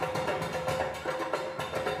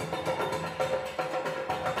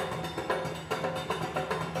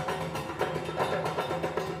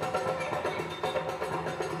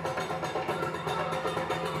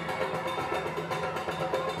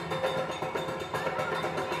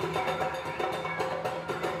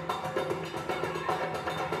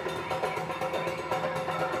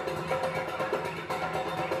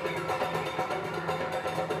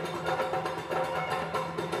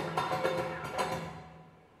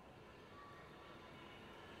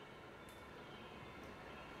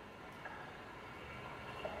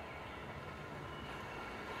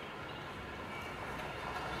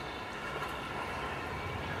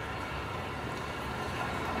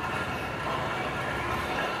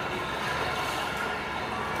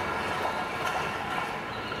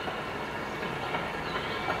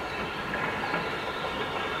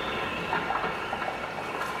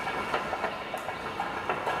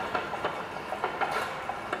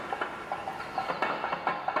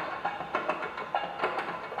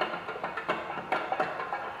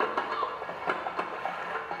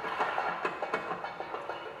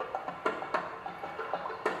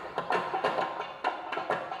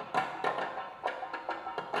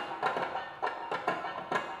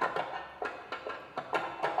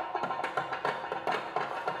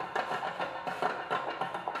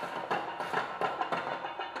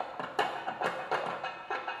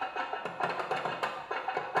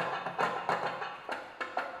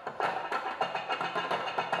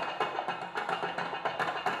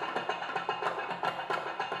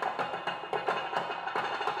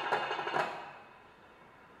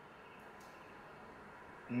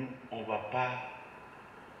 Nous, on ne va pas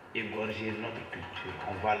égorger notre culture,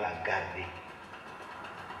 on va la garder.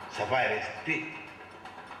 Ça va rester.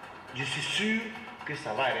 Je suis sûr que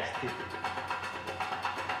ça va rester.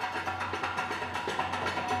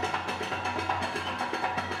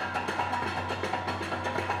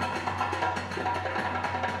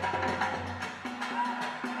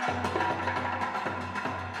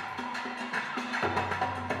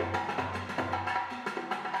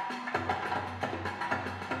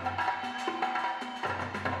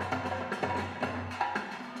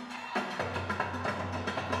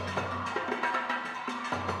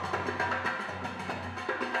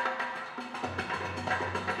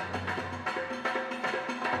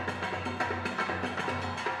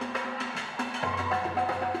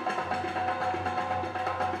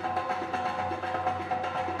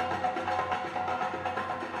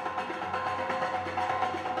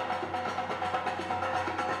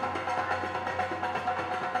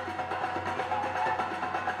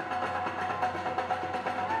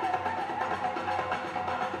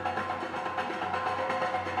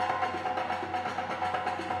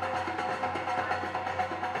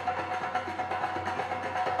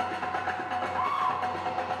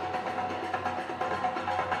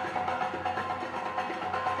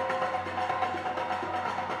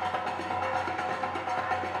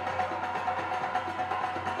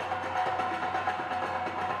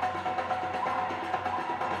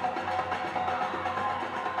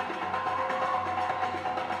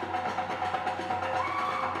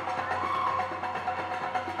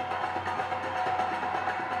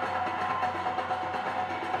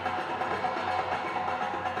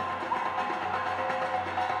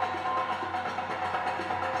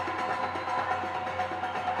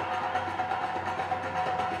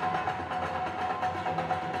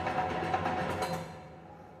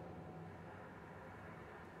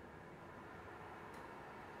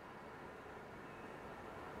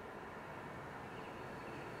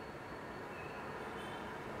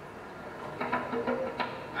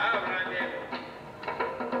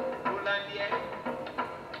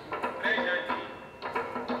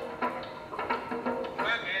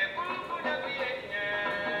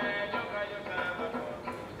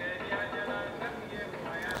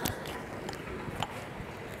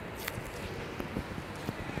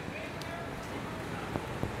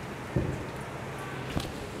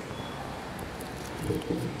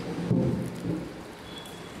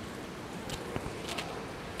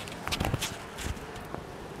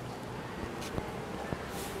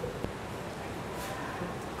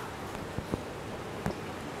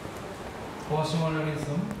 Post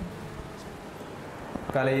modernism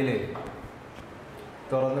കലയിൽ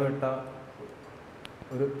തുറന്നുവിട്ട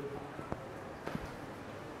ഒരു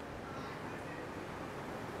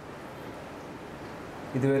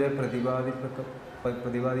ഇതുവരെ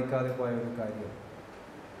പ്രതിപാദിക്കാതെ പോയ ഒരു കാര്യം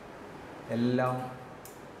എല്ലാം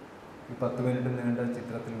ഈ 10 minute നീണ്ട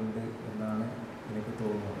ചിത്രത്തിലുണ്ട് എന്നാണ് എനിക്ക്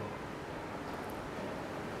തോന്നുന്നത്.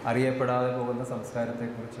 അറിയപ്പെടാതെ പോകുന്ന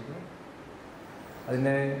സംസ്കാരത്തെക്കുറിച്ചിട്ട്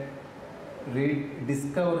അതിനെ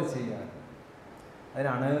ഡിസ്കവർ ചെയ്യാൻ, അതിനെ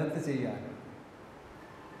അണർത്ത് ചെയ്യാൻ,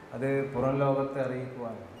 അത് പുറം ലോകത്തെ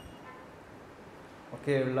അറിയിക്കുവാനും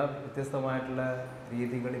ഒക്കെയുള്ള വ്യത്യസ്തമായിട്ടുള്ള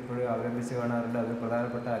രീതികൾ ഇപ്പോഴും അവലംബിച്ച് കാണാറുണ്ട്. അത്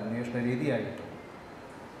പ്രധാനപ്പെട്ട അന്വേഷണ രീതിയായിട്ട്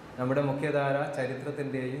നമ്മുടെ മുഖ്യധാര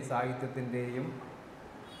ചരിത്രത്തിൻ്റെയും സാഹിത്യത്തിൻ്റെയും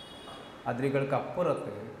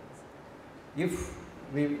അതിരുകൾക്കപ്പുറത്ത്, if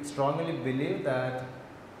we strongly believe that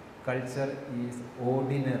culture is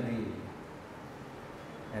ordinary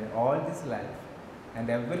and all this life and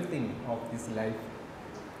everything of this life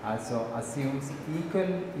also assumes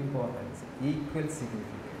equal importance, equal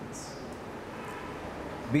significance,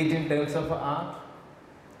 be it in terms of art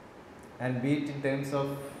and be it in terms of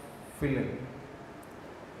film.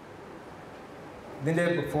 ഇതിൻ്റെ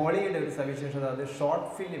ഫോളിയുടെ ഒരു സവിശേഷത, അത് short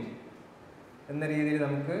film എന്ന രീതിയിൽ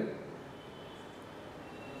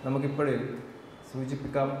നമുക്കിപ്പോഴും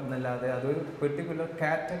സൂചിപ്പിക്കാം എന്നല്ലാതെ അതൊരു particular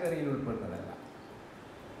കാറ്റഗറിയിൽ ഉൾപ്പെടുന്നതല്ല.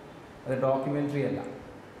 അത് ഡോക്യുമെൻ്ററി അല്ല,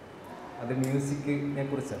 അത് മ്യൂസിക്കിനെ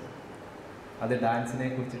കുറിച്ചല്ല, അത് ഡാൻസിനെ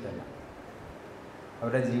കുറിച്ചിട്ടല്ല,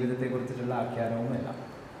 അവരുടെ ജീവിതത്തെ കുറിച്ചിട്ടുള്ള ആഖ്യാനവുമല്ല.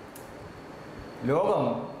 ലോകം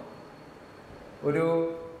ഒരു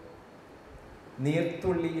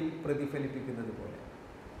നീർത്തുള്ളിയിൽ പ്രതിഫലിപ്പിക്കുന്നത് പോലെ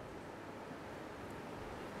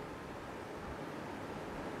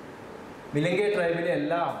മിലങ്കെ ട്രൈബിലെ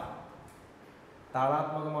എല്ലാം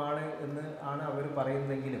താളാത്മകമാണ് എന്ന് ആണ് അവർ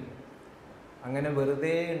പറയുന്നതെങ്കിലും അങ്ങനെ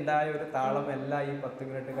വെറുതെ ഉണ്ടായ ഒരു താളമല്ല ഈ 10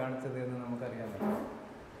 മിനിറ്റ് കാണിച്ചത് എന്ന് നമുക്കറിയാൻ പറ്റും.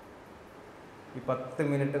 ഈ 10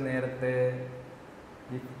 മിനിറ്റ് നേരത്തെ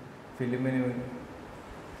ഈ ഫിലിമിന്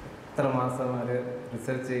എത്ര മാസം അവർ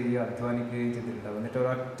റിസർച്ച് ചെയ്യുകയും അധ്വാനിക്കുകയും ചെയ്തിട്ടുണ്ടാവും. എന്നിട്ട്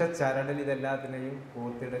ഒരൊറ്റ ചരടിൽ ഇതെല്ലാത്തിനെയും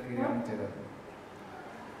കോർത്തിടക്കുകയാണ് ചെയ്തത്.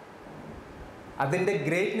 അതിൻ്റെ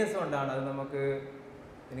ഗ്രേറ്റ്നെസ് കൊണ്ടാണ് അത് നമുക്ക്,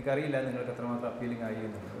 എനിക്കറിയില്ല നിങ്ങൾക്ക് എത്രമാത്രം അപ്പീലിംഗ് ആയി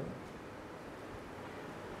എന്നുള്ളത്,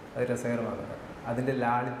 അത് രസകരമാകുന്നത് അതിൻ്റെ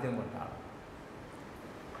ലാളിത്യം കൊണ്ടാണ്.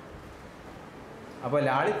 അപ്പോൾ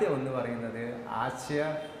ലാളിത്യം എന്ന് പറയുന്നത് ആശയ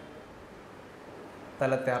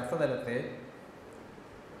തലത്തെ, അർത്ഥതലത്തെ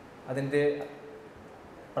അതിൻ്റെ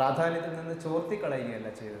പ്രാധാന്യത്തിൽ നിന്ന് ചോർത്തിക്കളയുകയല്ല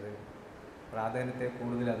ചെയ്തത്, പ്രാധാന്യത്തെ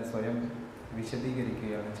കൂടുതൽ അത് സ്വയം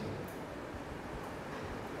വിശദീകരിക്കുകയാണ് ചെയ്തത്.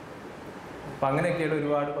 അപ്പം അങ്ങനെയൊക്കെയുള്ള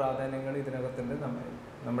ഒരുപാട് പ്രാധാന്യങ്ങൾ ഇതിനകത്തുണ്ട്.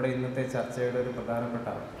 നമ്മുടെ ഇന്നത്തെ ചർച്ചയുടെ ഒരു പ്രധാനപ്പെട്ട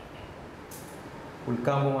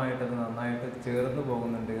ഉൾക്കാമ്പുമായിട്ടത് നന്നായിട്ട് ചേർന്ന്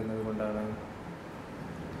പോകുന്നുണ്ട് എന്നതുകൊണ്ടാണ്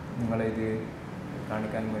നിങ്ങളിത്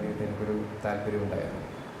കാണിക്കാൻ വേണ്ടിയിട്ട് എനിക്കൊരു താല്പര്യമുണ്ടായത്.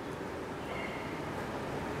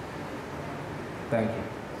 Thank you.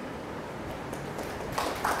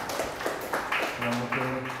 നമുക്ക്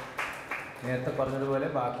നേരത്തെ പറഞ്ഞതുപോലെ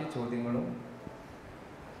ബാക്കി ചോദ്യങ്ങളും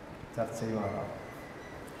ചർച്ചയുമാകാം.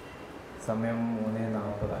 സമയം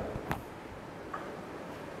 3:40.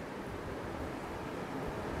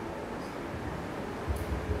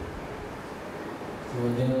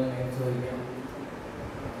 ചോദ്യം ചോദിക്കാം.